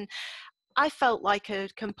weird. And I felt like a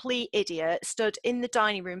complete idiot stood in the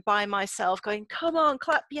dining room by myself going, come on,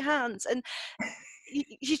 clap your hands. And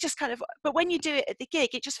you just kind of, but when you do it at the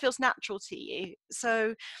gig, it just feels natural to you.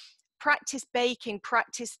 So practice baking,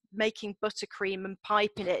 practice making buttercream and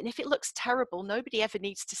piping it. And if it looks terrible, nobody ever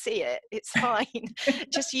needs to see it. It's fine.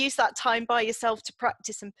 Just use that time by yourself to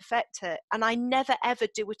practice and perfect it. And I never, ever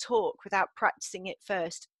do a talk without practicing it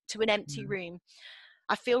first to an empty room.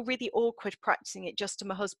 I feel really awkward practicing it just to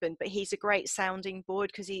my husband, but he's a great sounding board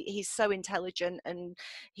because he's so intelligent and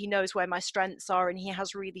he knows where my strengths are and he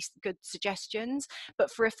has really good suggestions.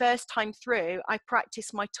 But for a first time through, I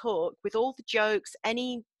practice my talk with all the jokes,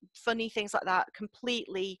 any funny things like that,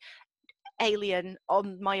 completely alien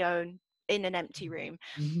on my own in an empty room.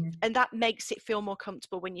 Mm-hmm. And that makes it feel more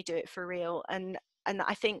comfortable when you do it for real. And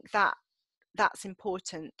I think that's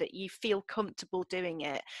important, that you feel comfortable doing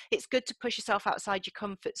it. It's good to push yourself outside your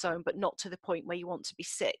comfort zone, but not to the point where you want to be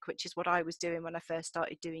sick, which is what I was doing when I first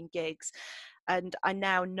started doing gigs. And I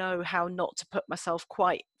now know how not to put myself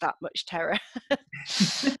quite that much terror.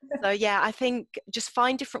 So yeah, I think just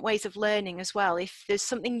find different ways of learning as well. If there's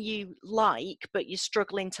something you like, but you're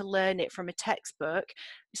struggling to learn it from a textbook,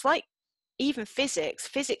 it's like even physics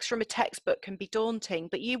from a textbook can be daunting,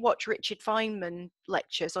 but you watch Richard Feynman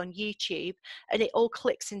lectures on YouTube and it all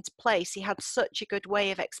clicks into place. He had such a good way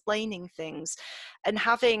of explaining things, and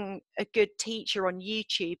having a good teacher on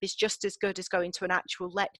YouTube is just as good as going to an actual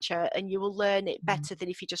lecture, and you will learn it better than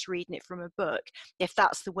if you're just reading it from a book, if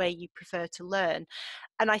that's the way you prefer to learn.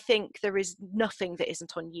 And I think there is nothing that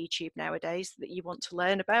isn't on YouTube nowadays that you want to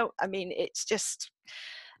learn about. I mean,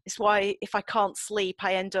 it's why if I can't sleep,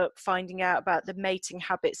 I end up finding out about the mating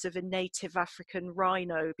habits of a native African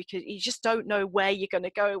rhino, because you just don't know where you're going to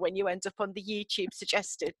go when you end up on the YouTube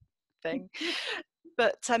suggested thing.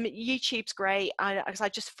 But YouTube's great. I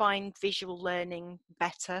just find visual learning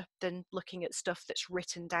better than looking at stuff that's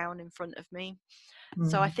written down in front of me.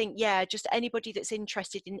 So I think, yeah, just anybody that's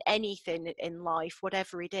interested in anything in life,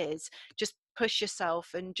 whatever it is, just push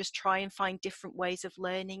yourself and just try and find different ways of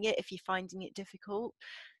learning it if you're finding it difficult.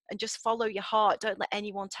 And just follow your heart. Don't let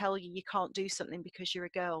anyone tell you can't do something because you're a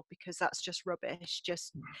girl, because that's just rubbish.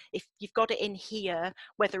 Just if you've got it in here,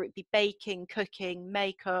 whether it be baking, cooking,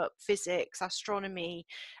 makeup, physics, astronomy,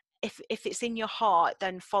 if it's in your heart,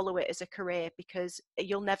 then follow it as a career, because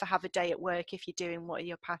you'll never have a day at work if you're doing what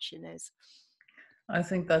your passion is. I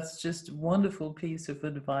think that's just a wonderful piece of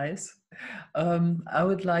advice. I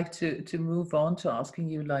would like to move on to asking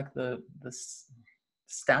you like the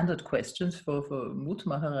standard questions for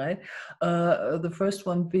Mutmacherei. The first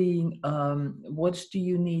one being, what do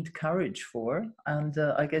you need courage for? And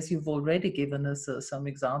I guess you've already given us some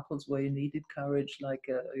examples where you needed courage, like,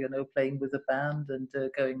 playing with a band and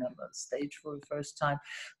going on a stage for the first time.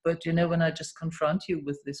 But, when I just confront you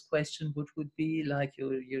with this question, what would be like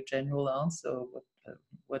your general answer?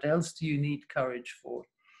 What else do you need courage for?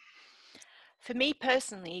 For me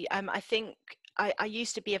personally, I think I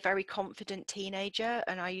used to be a very confident teenager,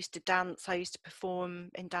 and I used to dance, I used to perform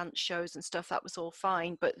in dance shows and stuff. That was all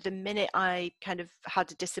fine. But the minute I kind of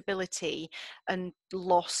had a disability and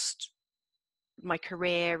lost my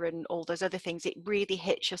career and all those other things, it really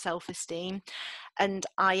hits your self-esteem. And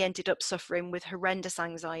I ended up suffering with horrendous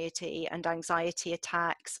anxiety and anxiety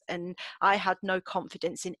attacks, and I had no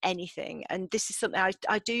confidence in anything. And this is something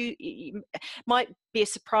I do, might be a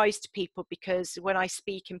surprise to people, because when I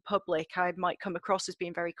speak in public I might come across as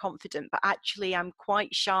being very confident, but actually I'm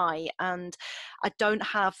quite shy and I don't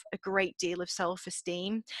have a great deal of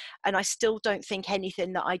self-esteem, and I still don't think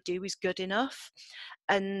anything that I do is good enough.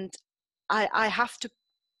 And I have to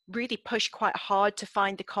really push quite hard to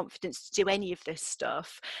find the confidence to do any of this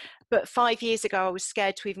stuff. But 5 years ago, I was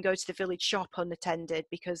scared to even go to the village shop unattended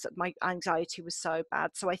because my anxiety was so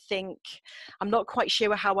bad. So I think I'm not quite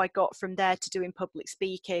sure how I got from there to doing public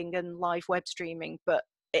speaking and live web streaming, but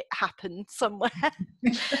it happened somewhere.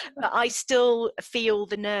 But I still feel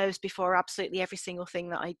the nerves before absolutely every single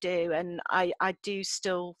thing that I do. And I do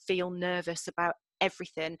still feel nervous about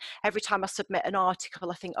everything. Every time I submit an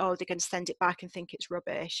article, I think, oh, they're going to send it back and think it's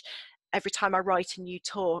rubbish. Every time I write a new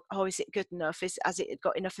talk, oh, is it good enough? Has it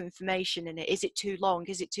got enough information in it? Is it too long?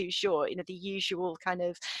 Is it too short? The usual kind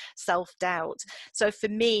of self-doubt. So for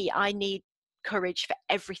me, I need courage for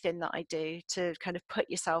everything that I do, to kind of put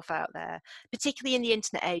yourself out there, particularly in the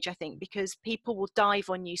internet age, I think, because people will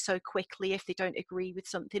dive on you so quickly if they don't agree with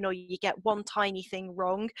something, or you get one tiny thing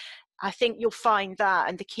wrong. I think you'll find that,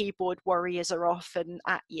 and the keyboard warriors are often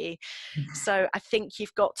at you. So I think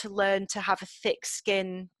you've got to learn to have a thick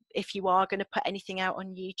skin if you are going to put anything out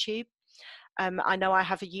on YouTube. I know I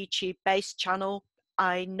have a YouTube based channel.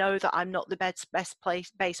 I know that I'm not the best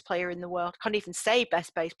bass player in the world. I can't even say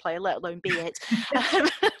best bass player, let alone be it.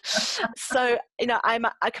 So, I'm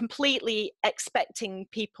completely expecting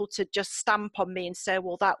people to just stamp on me and say,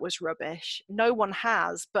 well, that was rubbish. No one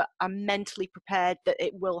has, but I'm mentally prepared that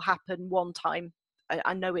it will happen one time.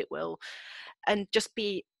 I know it will. And just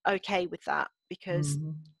be okay with that, because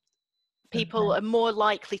people are more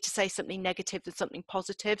likely to say something negative than something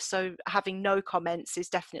positive. So having no comments is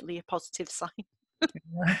definitely a positive sign.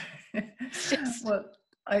 Well,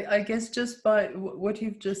 I guess just by what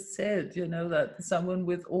you've just said, that someone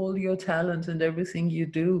with all your talent and everything you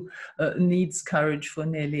do needs courage for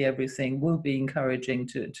nearly everything will be encouraging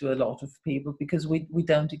to a lot of people, because we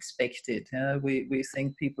don't expect it. We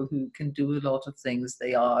think people who can do a lot of things,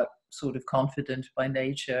 they are sort of confident by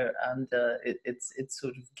nature, and it's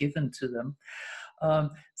sort of given to them.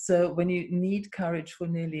 So when you need courage for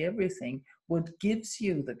nearly everything, what gives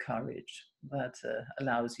you the courage that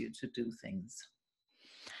allows you to do things?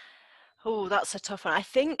 Oh, that's a tough one. I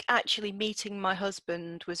think actually meeting my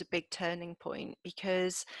husband was a big turning point,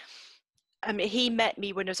 because he met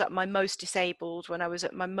me when I was at my most disabled, when I was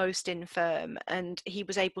at my most infirm, and he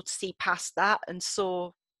was able to see past that and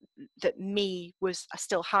saw that me was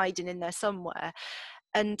still hiding in there somewhere.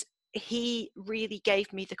 And he really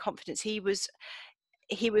gave me the confidence. He was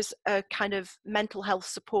a kind of mental health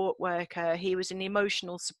support worker. He was an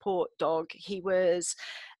emotional support dog. He was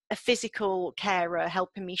a physical carer,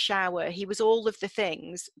 helping me shower. He was all of the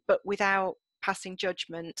things, but without passing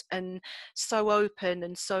judgment, and so open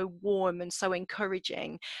and so warm and so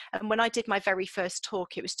encouraging. And when I did my very first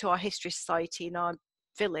talk, it was to our history society in our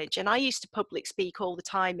village, and I used to public speak all the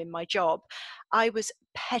time in my job. I was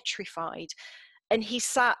petrified, and he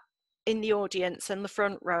sat in the audience in the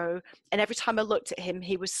front row, and every time I looked at him,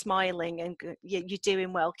 he was smiling and, you're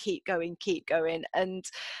doing well, keep going. And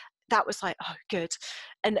that was like, oh, good.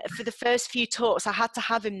 And for the first few talks, I had to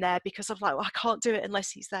have him there, because I'm like, well, I can't do it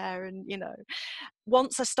unless he's there. And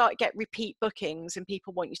once I start get repeat bookings and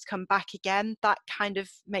people want you to come back again, that kind of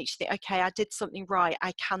makes you think, okay, I did something right,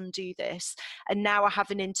 I can do this. And now I have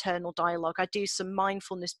an internal dialogue. I do some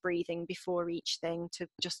mindfulness breathing before each thing to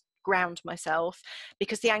just ground myself,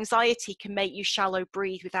 because the anxiety can make you shallow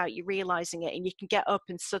breathe without you realizing it, and you can get up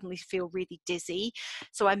and suddenly feel really dizzy.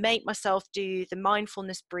 So I make myself do the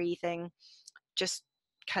mindfulness breathing, just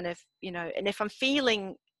kind of, and if I'm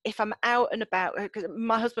feeling if I'm out and about, because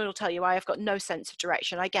my husband will tell you I have got no sense of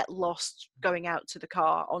direction. I get lost going out to the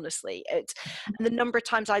car, honestly. And the number of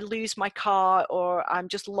times I lose my car or I'm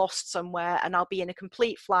just lost somewhere and I'll be in a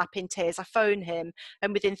complete flap in tears. I phone him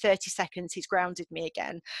and within 30 seconds he's grounded me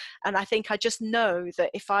again. And I think I just know that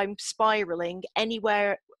if I'm spiraling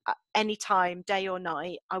anywhere, anytime, day or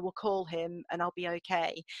night, I will call him and I'll be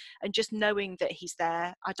okay. And just knowing that he's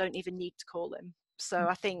there, I don't even need to call him. So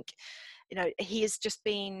I think, he has just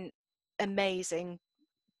been amazing.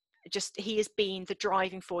 He has been the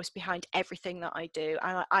driving force behind everything that I do.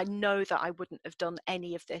 And I know that I wouldn't have done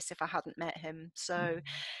any of this if I hadn't met him. So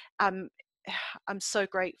I'm so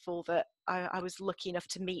grateful that I was lucky enough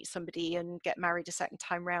to meet somebody and get married a second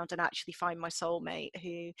time round and actually find my soulmate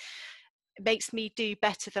who makes me do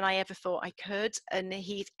better than I ever thought I could. And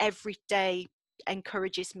he every day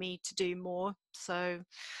encourages me to do more. So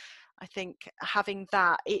I think having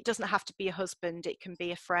that, it doesn't have to be a husband, it can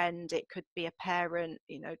be a friend, it could be a parent.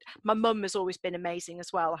 My mum has always been amazing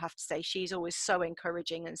as well, I have to say. She's always so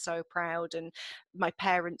encouraging and so proud, and my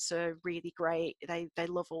parents are really great. They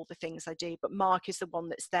love all the things I do, but Mark is the one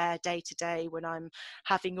that's there day to day when I'm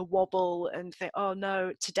having a wobble and think, oh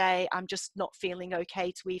no, today I'm just not feeling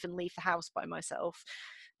okay to even leave the house by myself.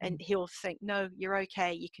 And he'll think, no, you're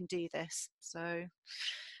okay, you can do this. So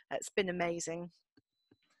it's been amazing.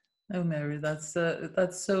 Oh, Mary, that's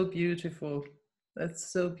so beautiful.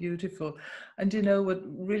 That's so beautiful. And what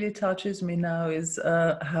really touches me now is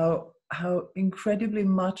how incredibly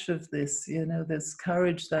much of this, this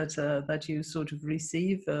courage that you sort of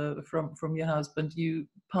receive from your husband, you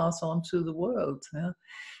pass on to the world. Yeah?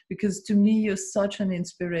 Because to me, you're such an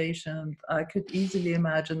inspiration. I could easily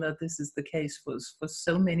imagine that this is the case for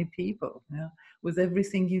so many people. Yeah? With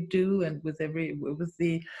everything you do and with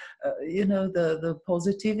the the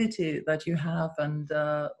positivity that you have, and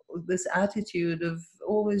this attitude of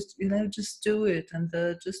always just do it and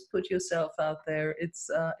just put yourself out there. It's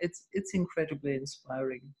incredibly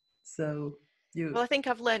inspiring. So well, I think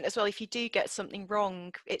I've learned as well, if you do get something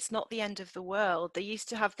wrong, it's not the end of the world. They used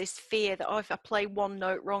to have this fear that, if I play one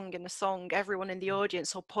note wrong in the song, everyone in the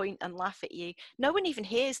audience will point and laugh at you. No one even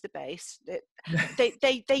hears the bass.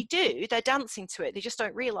 They do. They're dancing to it. They just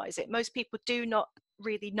don't realize it. Most people do not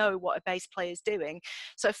really know what a bass player is doing.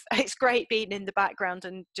 So it's great being in the background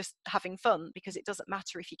and just having fun, because it doesn't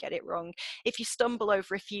matter if you get it wrong. If you stumble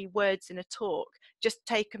over a few words in a talk, just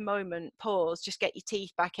take a moment, pause, just get your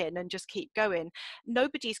teeth back in and just keep going.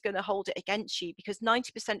 Nobody's going to hold it against you, because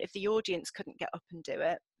 90% of the audience couldn't get up and do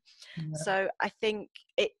it. Yeah. So I think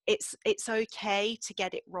it's okay to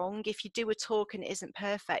get it wrong. If you do a talk and it isn't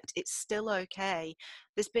perfect, it's still okay.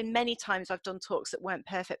 There's been many times I've done talks that weren't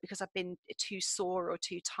perfect because I've been too sore or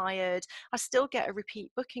too tired. I still get a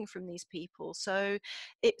repeat booking from these people. So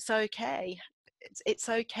it's okay. It's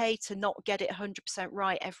okay to not get it 100%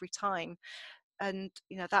 right every time. And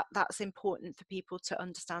that's important for people to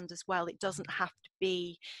understand as well. It doesn't have to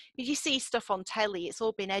be, if you see stuff on telly, it's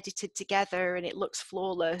all been edited together and it looks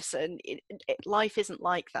flawless, and life isn't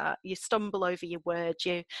like that. You stumble over your words,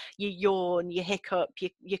 you yawn, you hiccup,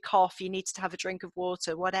 you cough, you need to have a drink of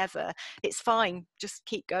water, whatever. It's fine, just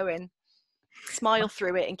keep going, smile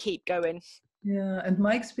through it and keep going. Yeah, and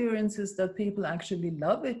my experience is that people actually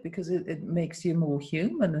love it because it makes you more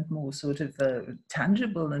human and more sort of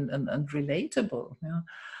tangible and relatable. Yeah?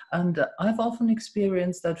 And I've often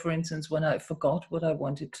experienced that, for instance, when I forgot what I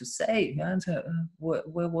wanted to say. Yeah? And so,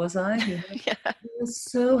 where was I? Yeah. I was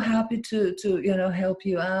so happy to help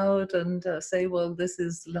you out and say, well, this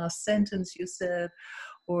is the last sentence you said.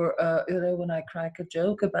 Or, when I crack a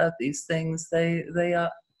joke about these things, they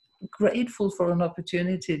are grateful for an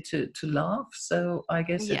opportunity to laugh. So I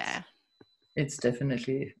guess it's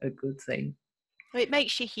definitely a good thing. It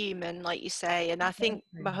makes you human, like you say. And I think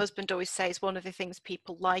my husband always says one of the things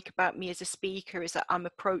people like about me as a speaker is that I'm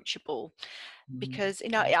approachable. Because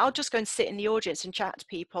I'll just go and sit in the audience and chat to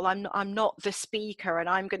people. I'm not the speaker, and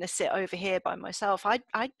I'm going to sit over here by myself. I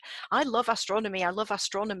love astronomy. I love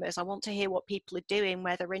astronomers. I want to hear what people are doing,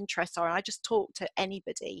 where their interests are. I just talk to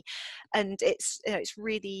anybody, and it's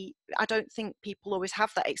really, I don't think people always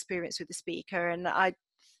have that experience with the speaker, and I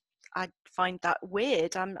find that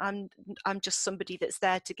weird. I'm just somebody that's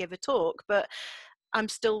there to give a talk, but I'm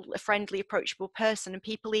still a friendly, approachable person, and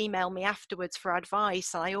people email me afterwards for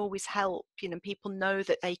advice. I always help, people know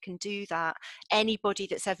that they can do that. Anybody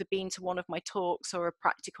that's ever been to one of my talks or a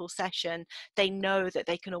practical session, they know that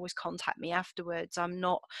they can always contact me afterwards. I'm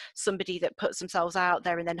not somebody that puts themselves out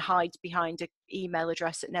there and then hides behind an email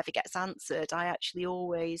address that never gets answered. I actually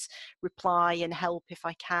always reply and help if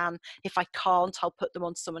I can. If I can't, I'll put them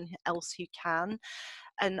on someone else who can.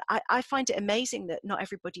 And I find it amazing that not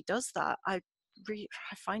everybody does that. I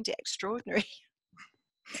find it extraordinary.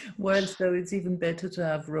 Well, so it's even better to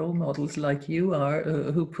have role models like you are,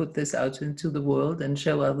 who put this out into the world and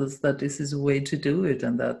show others that this is a way to do it,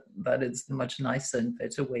 and that it's a much nicer and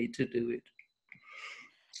better way to do it.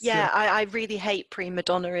 Yeah, I really hate prima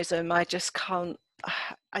donnaism. I just can't.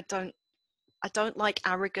 I don't like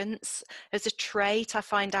arrogance as a trait. I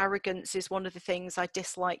find arrogance is one of the things I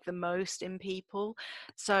dislike the most in people.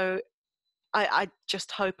 So I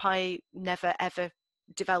just hope I never ever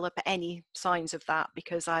develop any signs of that,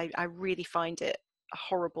 because I really find it a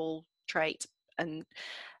horrible trait, and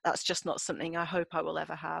that's just not something I hope I will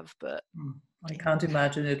ever have. But I can't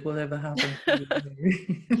imagine it will ever happen to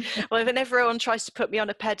you. Well, when everyone tries to put me on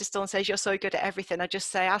a pedestal and says you're so good at everything, I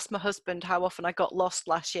just say, ask my husband how often I got lost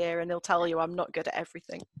last year, and he'll tell you I'm not good at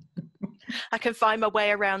everything. I can find my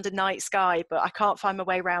way around a night sky, but I can't find my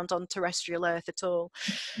way around on terrestrial Earth at all.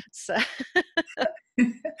 So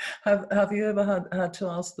have you ever had to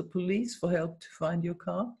ask the police for help to find your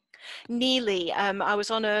car? nearly. I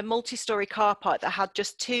was on a multi-story car park that had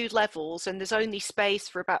just 2 levels, and there's only space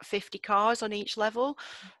for about 50 cars on each level.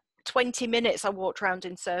 20 minutes I walked around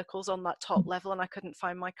in circles on that top level, and I couldn't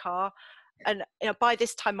find my car. And by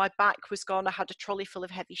this time my back was gone. I had a trolley full of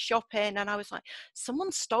heavy shopping, and I was like,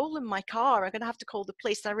 someone's stolen my car. I'm going to have to call the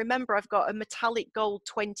police. And I remember I've got a metallic gold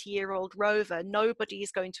 20-year-old Rover. Nobody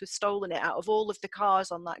is going to have stolen it out of all of the cars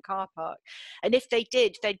on that car park. And if they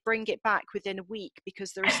did, they'd bring it back within a week,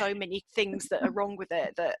 because there are so many things that are wrong with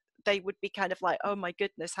it that they would be kind of like, oh my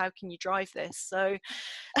goodness, how can you drive this? So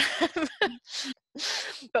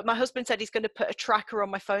but my husband said he's going to put a tracker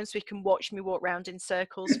on my phone so he can watch me walk around in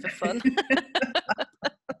circles for fun.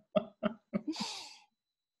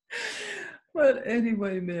 Well,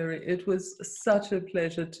 anyway, Mary, it was such a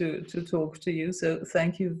pleasure to talk to you. So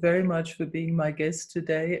thank you very much for being my guest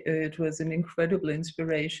today. It was an incredible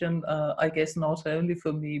inspiration, I guess not only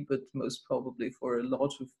for me, but most probably for a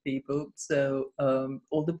lot of people. So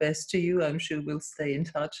all the best to you. I'm sure we'll stay in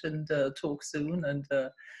touch and talk soon. And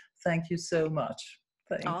thank you so much.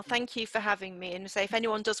 Thank you for having me. And say, if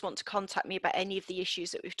anyone does want to contact me about any of the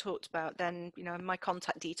issues that we've talked about, then my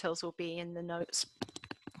contact details will be in the notes.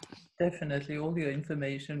 Definitely, all your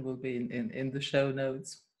information will be in the show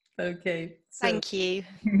notes. Okay. So, thank you.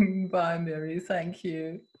 Bye, Mary. Thank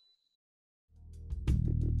you.